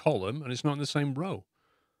same column, and it's not in the same row.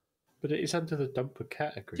 But it is under the dumper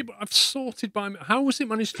category. Yeah, but I've sorted by... How has it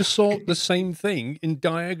managed to sort the same thing in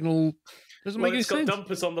diagonal... Doesn't make any it's got sense.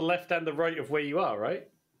 dumpers on the left and the right of where you are, right?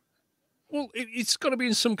 Well, it's got to be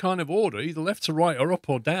in some kind of order, either left to right or up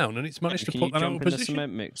or down, and it's managed to put that out of Can you jump in the position.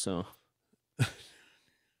 cement mixer?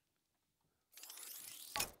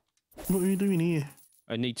 What are you doing here?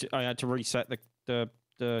 I had to reset the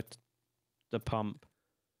pump.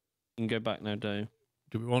 You can go back now, Dave.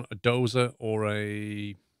 Do we want a dozer or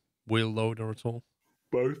a wheel loader at all?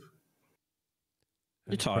 Both.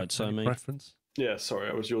 You're tired, so any mate. preference? Yeah, sorry,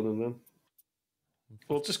 I was yawning then.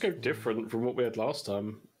 Well, just go different from what we had last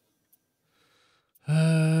time.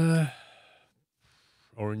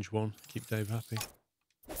 Orange one. Keep Dave happy.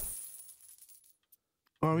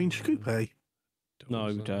 Orange coupe?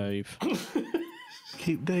 No, Dozer. Dave.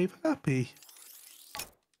 Keep Dave happy.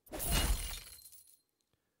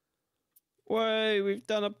 Whoa, we've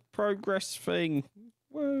done a progress thing.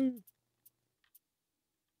 Whoa.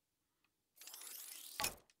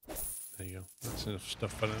 There you go. That's enough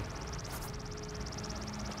stuff for now.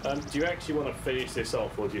 Do you actually want to finish this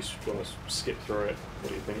off, or do you just want to skip through it? What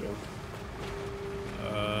do you think then?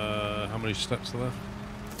 How many steps are there?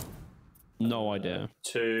 No idea.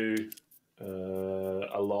 2,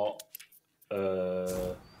 a lot,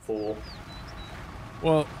 4.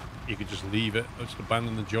 Well, you could just leave it. Just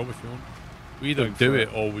abandon the job if you want. We either Go do for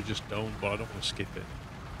it or we just don't, but I don't want to skip it.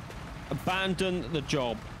 Abandon the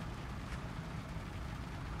job.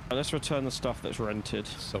 Let's return the stuff that's rented.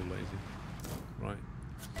 So lazy. Right.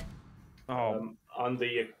 Oh, Under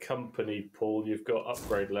your company, Paul, you've got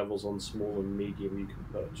upgrade levels on small and medium you can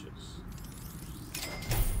purchase.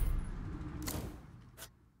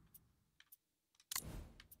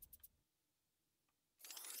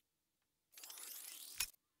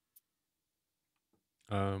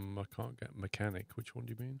 I can't get mechanic. Which one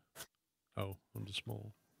do you mean? Oh, under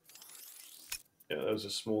small. Yeah, that was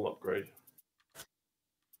a small upgrade.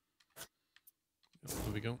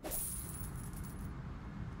 There we go.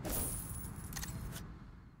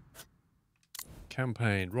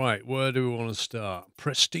 Campaign. Right, where do we want to start?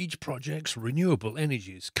 Prestige projects, renewable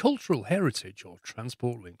energies, cultural heritage, or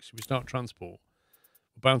transport links? Should we start transport?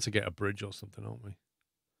 We're bound to get a bridge or something, aren't we?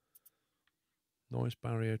 Noise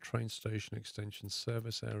barrier, train station extension,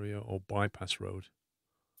 service area, or bypass road?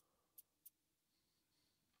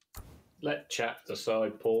 Let chat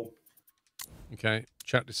decide, Paul. Okay,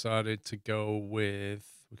 chat decided to go with...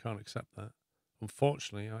 We can't accept that.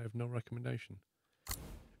 Unfortunately, I have no recommendation.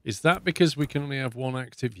 Is that because we can only have one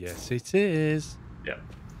active? Yes, it is. Yeah.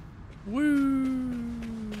 Woo!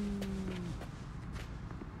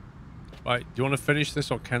 Right, do you want to finish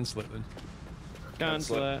this or cancel it then?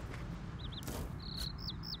 cancel it.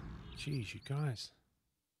 Jeez, you guys.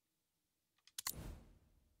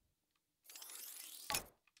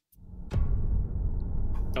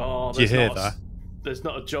 Oh, Do you hear that? There's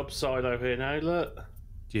not a job site over here now, look.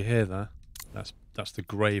 Do you hear that? That's the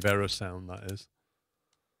grave error sound, that is.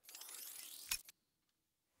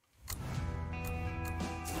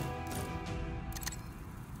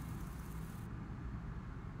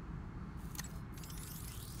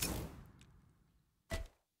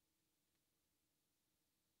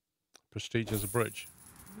 Prestige as a bridge.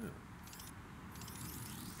 Yeah.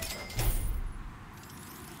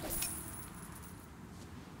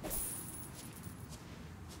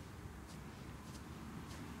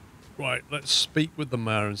 Right, let's speak with the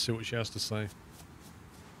mayor and see what she has to say. Do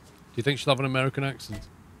you think she'll have an American accent?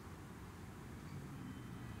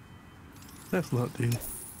 Let's not do.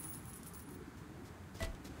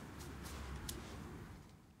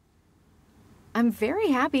 I'm very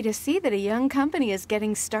happy to see that a young company is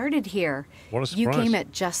getting started here. What a You surprise. came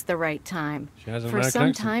at just the right time. She has an For American some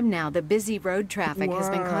accent. time now, the busy road traffic has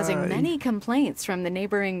been causing Why? many complaints from the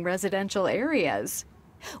neighboring residential areas.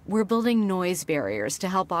 We're building noise barriers to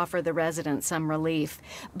help offer the residents some relief.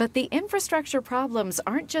 But the infrastructure problems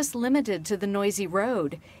aren't just limited to the noisy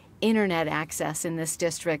road. Internet access in this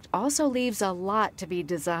district also leaves a lot to be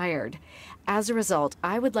desired. As a result,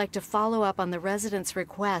 I would like to follow up on the residents'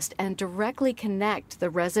 request and directly connect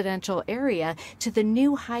the residential area to the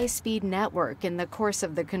new high-speed network in the course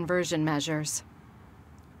of the conversion measures.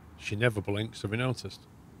 She never blinks, have you noticed?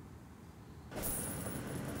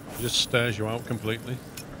 She just stares you out completely.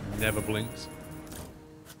 Never blinks.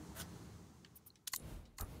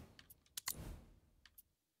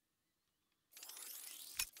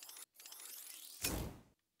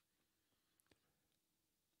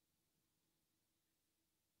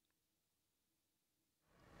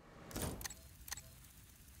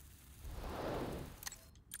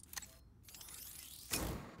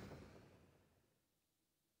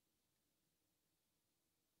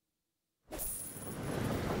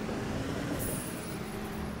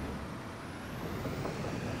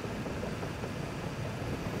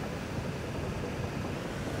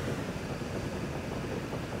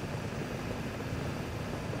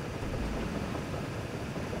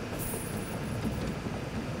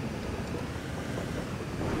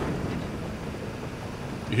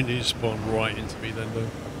 You need to spawn right into me then, though.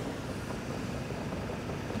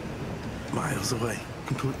 Miles away,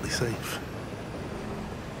 completely safe.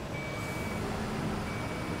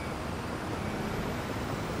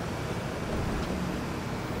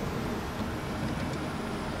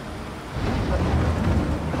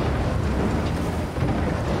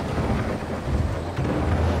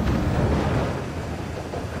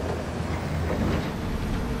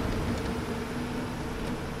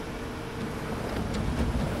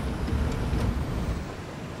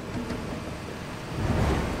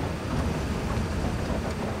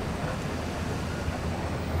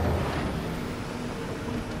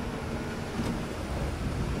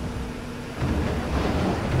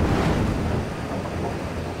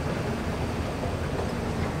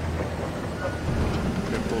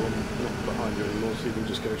 So you can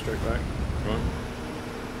just go straight back. Right.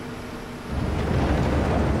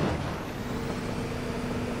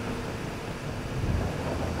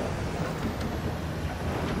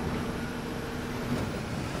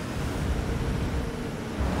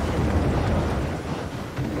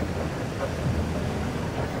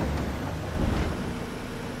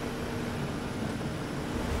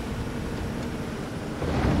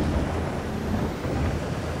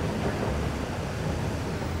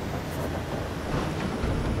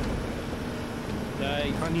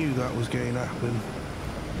 I knew that was going to happen.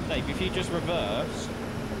 Dave, if you just reverse,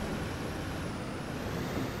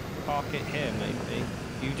 park it here maybe.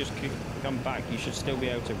 You just come back, you should still be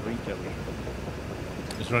able to rekill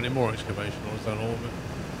it. Is there any more excavation, or is that all of it?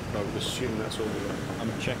 I would assume that's all of it.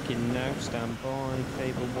 I'm checking now, stand by,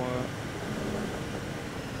 cable work.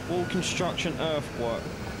 Wall construction, earthwork.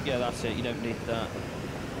 Yeah, that's it, you don't need that.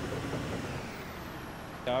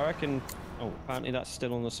 Yeah, I reckon... Oh, apparently that's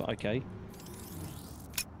still on the side. Okay.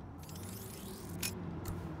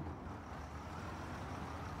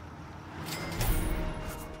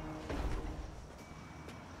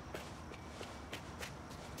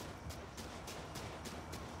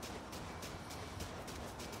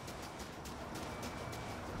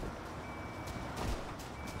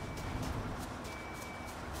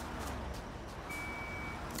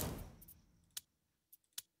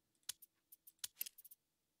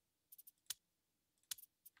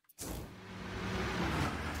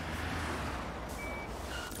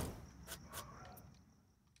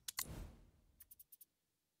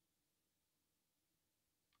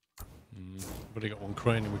 We've only got one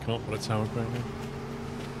crane and we can't put a tower crane in.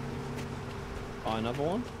 Buy another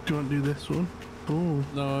one? Do you want to do this one? Oh,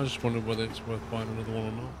 No, I just wondered whether it's worth buying another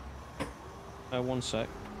one or not. One sec.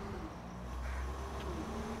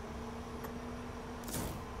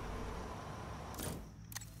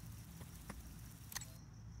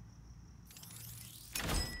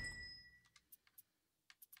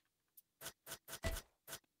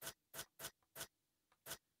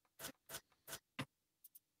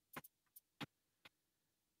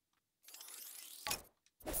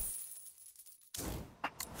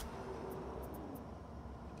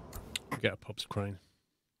 Get a pub's crane.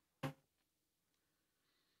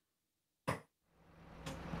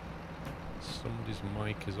 Somebody's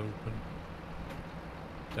mic is open.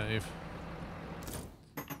 Dave.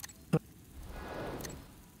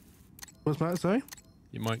 what's that say?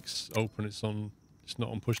 Your mic's open, it's on It's not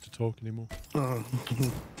on push to talk anymore. Oh,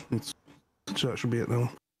 that should be it now.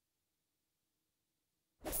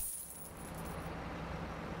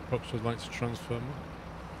 Pups would like to transfer money.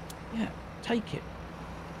 Yeah, take it.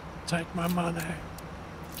 Take my money.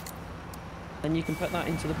 And you can put that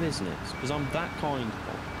into the business, because I'm that kind.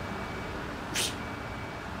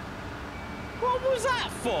 What was that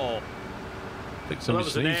for? I think Well, somebody that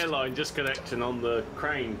was an sneezed. airline disconnecting on the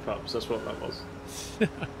crane, pups. That's what that was.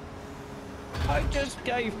 I just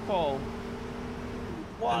gave Paul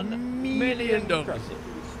 $1 million.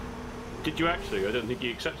 Did you actually? I don't think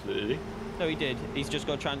he accepted it, did he? No, he did. He's just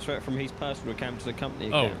got to transfer it from his personal account to the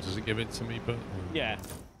company Oh, account. does it give it to me? But Yeah.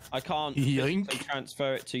 I can't Yoink. physically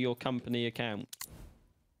transfer it to your company account.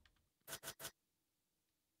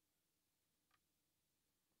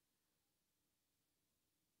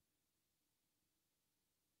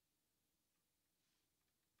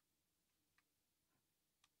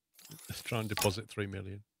 let's try and deposit 3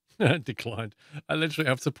 million. Declined. I literally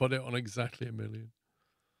have to put it on exactly 1 million.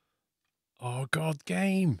 Oh God,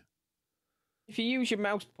 game. If you use your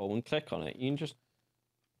mouse poll and click on it, you can just...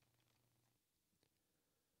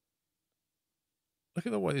 Look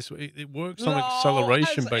at the way it works on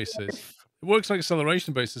acceleration basis. It works on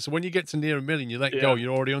acceleration basis. So when you get to near 1 million, you let go.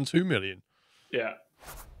 You're already on 2 million. Yeah.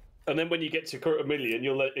 And then when you get to 1 million,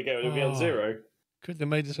 you'll let it go and it'll be on 0. Couldn't have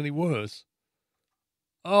made this any worse.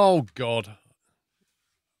 Oh God.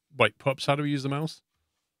 Wait, pups, how do we use the mouse?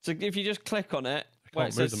 So if you just click on it, I where it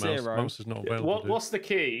can't move says the mouse. 0. The mouse is not available. What's the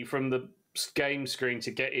key from the game screen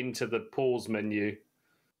to get into the pause menu?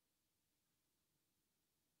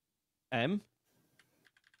 M.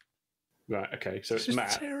 Right, okay, so This it's is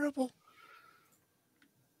Matt. terrible.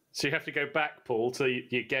 So you have to go back, Paul, to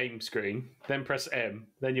your game screen, then press M,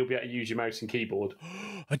 then you'll be able to use your mouse and keyboard.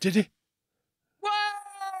 I did it.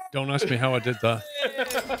 Don't ask me how I did that.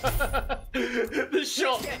 The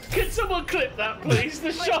shot. Can someone clip that, please?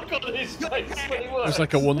 The shock on his face when he It works. was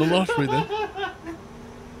like I won the lottery then.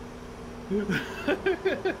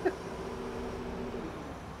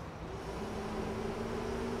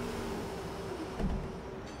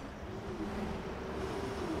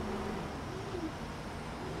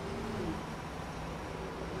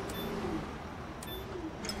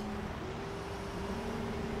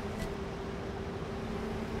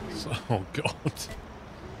 Oh God.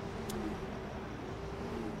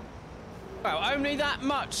 Well, only that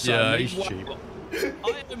much, Yeah, Simon. he's cheap.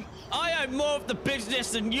 I own more of the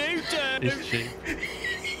business than you do. He's cheap.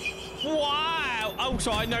 Wow.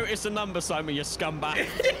 Also, I noticed the number, Simon, you scumbag.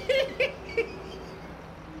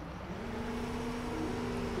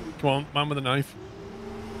 Come on, man with a knife.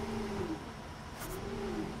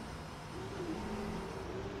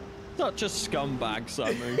 Such a scumbag,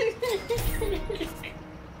 Simon.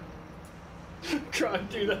 Try and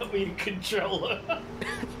do that with your controller.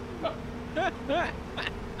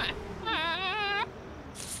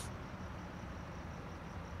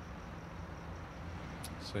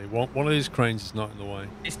 See, one of these cranes is not in the way,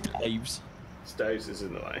 It's Dave's. Stoves is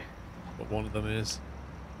in the way. but one of them is.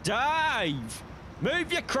 Dave!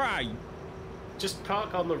 Move your crane! Just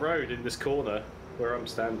park on the road in this corner where I'm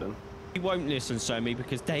standing. He won't listen, Somi,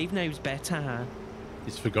 because Dave knows better.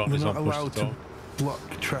 He's forgotten We're his not on push allowed to to talk.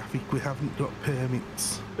 block traffic. We haven't got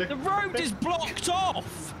permits. The road is blocked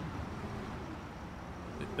off!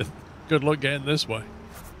 Good luck getting this way.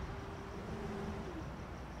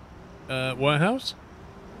 Warehouse?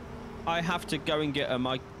 I have to go and get them.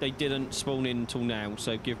 They didn't spawn in until now,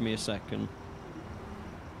 so give me a second.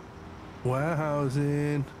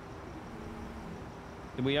 Warehousing.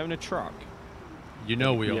 Do we own a truck? You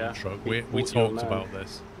know we own Yeah, the truck. we We bought your talked man. about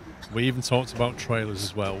this. We even talked about trailers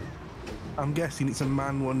as well. I'm guessing it's a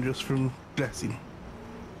man one just from guessing.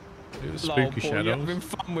 It was Lol, spooky Paul, You're shadows. having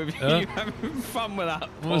fun with Yeah. you having fun with that,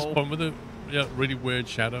 What was Paul. fun with it? Yeah, really weird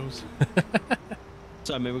shadows.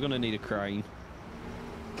 So, I mean, we're going to need a crane.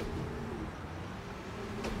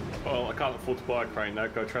 Well, I can't afford to buy a crane now.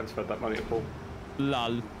 Go transfer that money to Paul.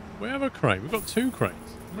 Lull. We have a crane. We've got 2 cranes.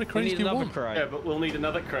 How many We cranes need do you another want? crane. Yeah, but we'll need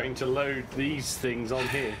another crane to load these things on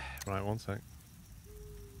here. Right, one sec.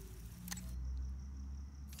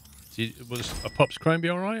 Was a pup's crane be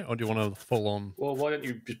alright, or do you want a full on? Well, why don't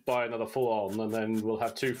you just buy another full-on, and then we'll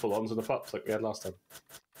have 2 full-ons and a pups like we had last time.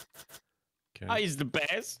 That is the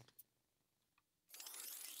best.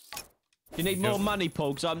 You need more money,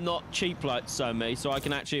 Paul, because I'm not cheap like Somi, so I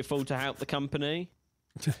can actually afford to help the company.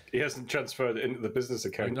 He hasn't transferred it into the business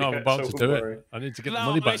account No, I'm yet, about so to don't do worry. it. I need to get the No,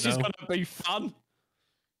 money back this is now. going to be fun.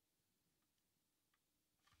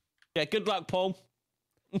 Yeah, good luck, Paul.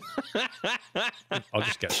 I'll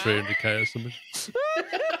just get 300k or something.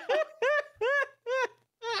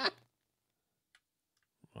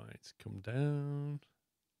 come down.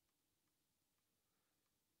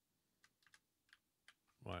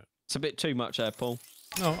 Right. It's a bit too much there, Paul.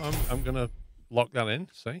 No, I'm gonna lock that in.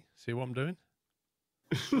 See what I'm doing,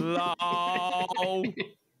 Lol.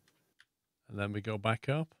 and then we go back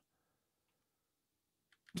up.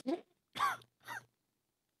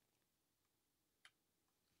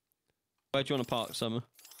 Where do you want to park, Summer?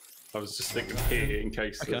 I was just thinking here in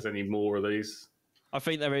case there's any more of these. I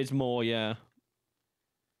think there is more, yeah.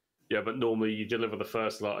 Yeah, but normally you deliver the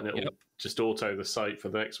first lot and it'll just auto the site for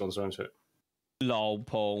the next ones, won't it? Lol,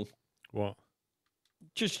 Paul. What?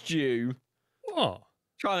 Just you. What?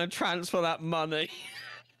 Trying to transfer that money.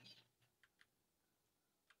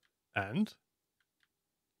 And?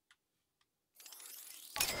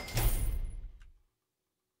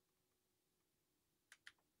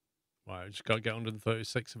 Right, I just got to get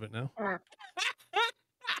 136 of it now.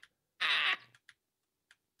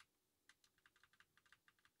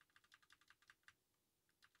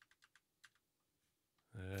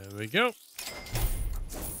 There we go.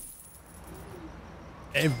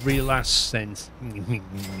 Every last cent.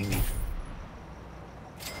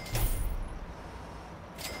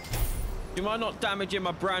 You might not damaging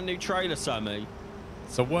my brand new trailer, Sammy.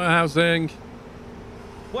 So warehousing.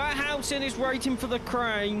 Warehousing is waiting for the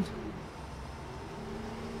crane.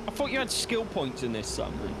 I thought you had skill points in this,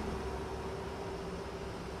 Sammy.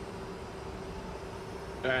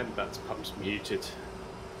 And that's Pup's muted.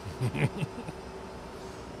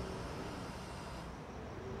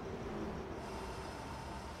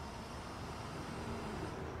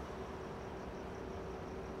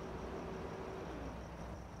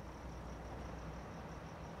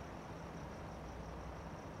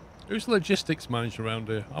 Who's the logistics manager around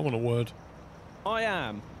here? I want a word. I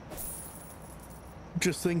am.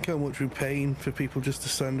 Just think how much we're paying for people just to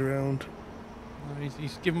stand around.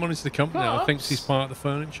 He's giving money to the company now. I think he's part of the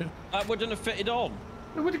furniture. That wouldn't have fitted on.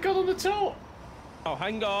 It would have gone on the top. Oh,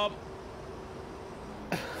 hang on.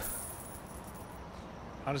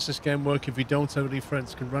 How does this game work if you don't have any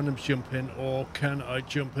friends? Can randoms jump in, or can I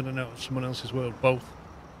jump in and out of someone else's world? Both.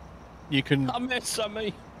 You can I miss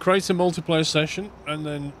Sammy. create a multiplayer session, and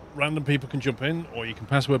then random people can jump in, or you can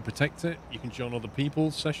password protect it. You can join other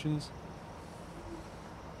people's sessions.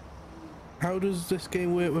 How does this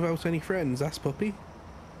game work without any friends? Ask Puppy.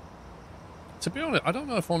 To be honest, I don't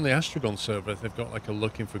know if on the Astragon server they've got like a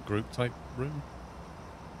looking for group type room.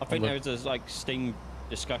 I think there's a like Steam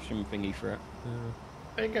discussion thingy for it. Yeah.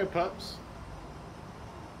 There you go, Pups.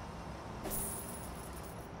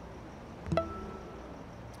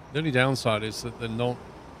 The only downside is that they're not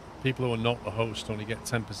people who are not the host only get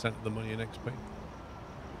 10% of the money in XP.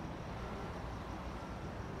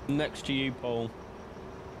 Next to you, Paul.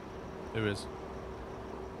 There is.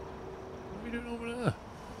 What are you doing over there?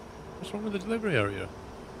 What's wrong with the delivery area?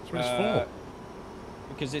 That's what it's for.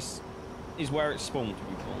 Because this is where it spawned to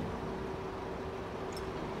be, Paul.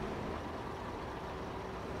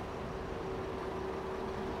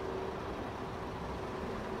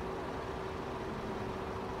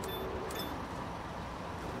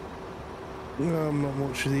 No, I'm not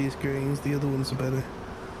much for these grains. The other ones are better.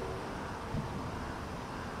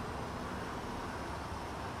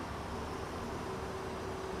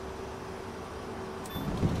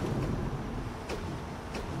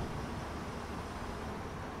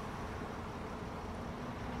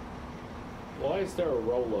 Why is there a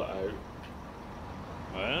roller out?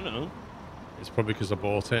 I don't know. It's probably because I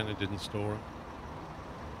bought it and it didn't store it.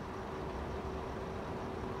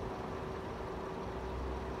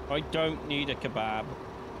 I don't need a kebab.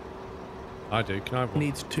 I do. Can I have one?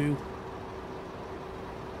 Needs two.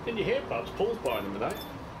 Didn't you hear, Pups? Paul's buying them tonight.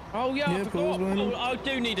 Oh yeah, I Yeah, forgot. Paul's one. Oh, I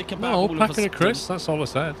do need a kebab. No, all of a packet of sudden. crisps. That's all I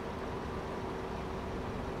said.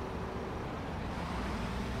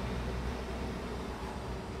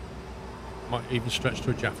 Might even stretch to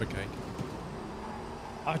a Jaffa cake.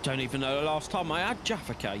 I don't even know the last time I had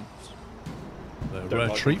Jaffa cakes. A Don't rare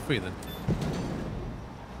like treat for you then.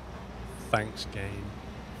 Thanks, game.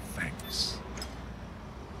 Thanks.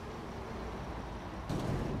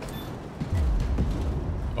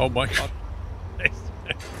 Oh my god.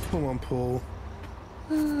 Come on, Paul.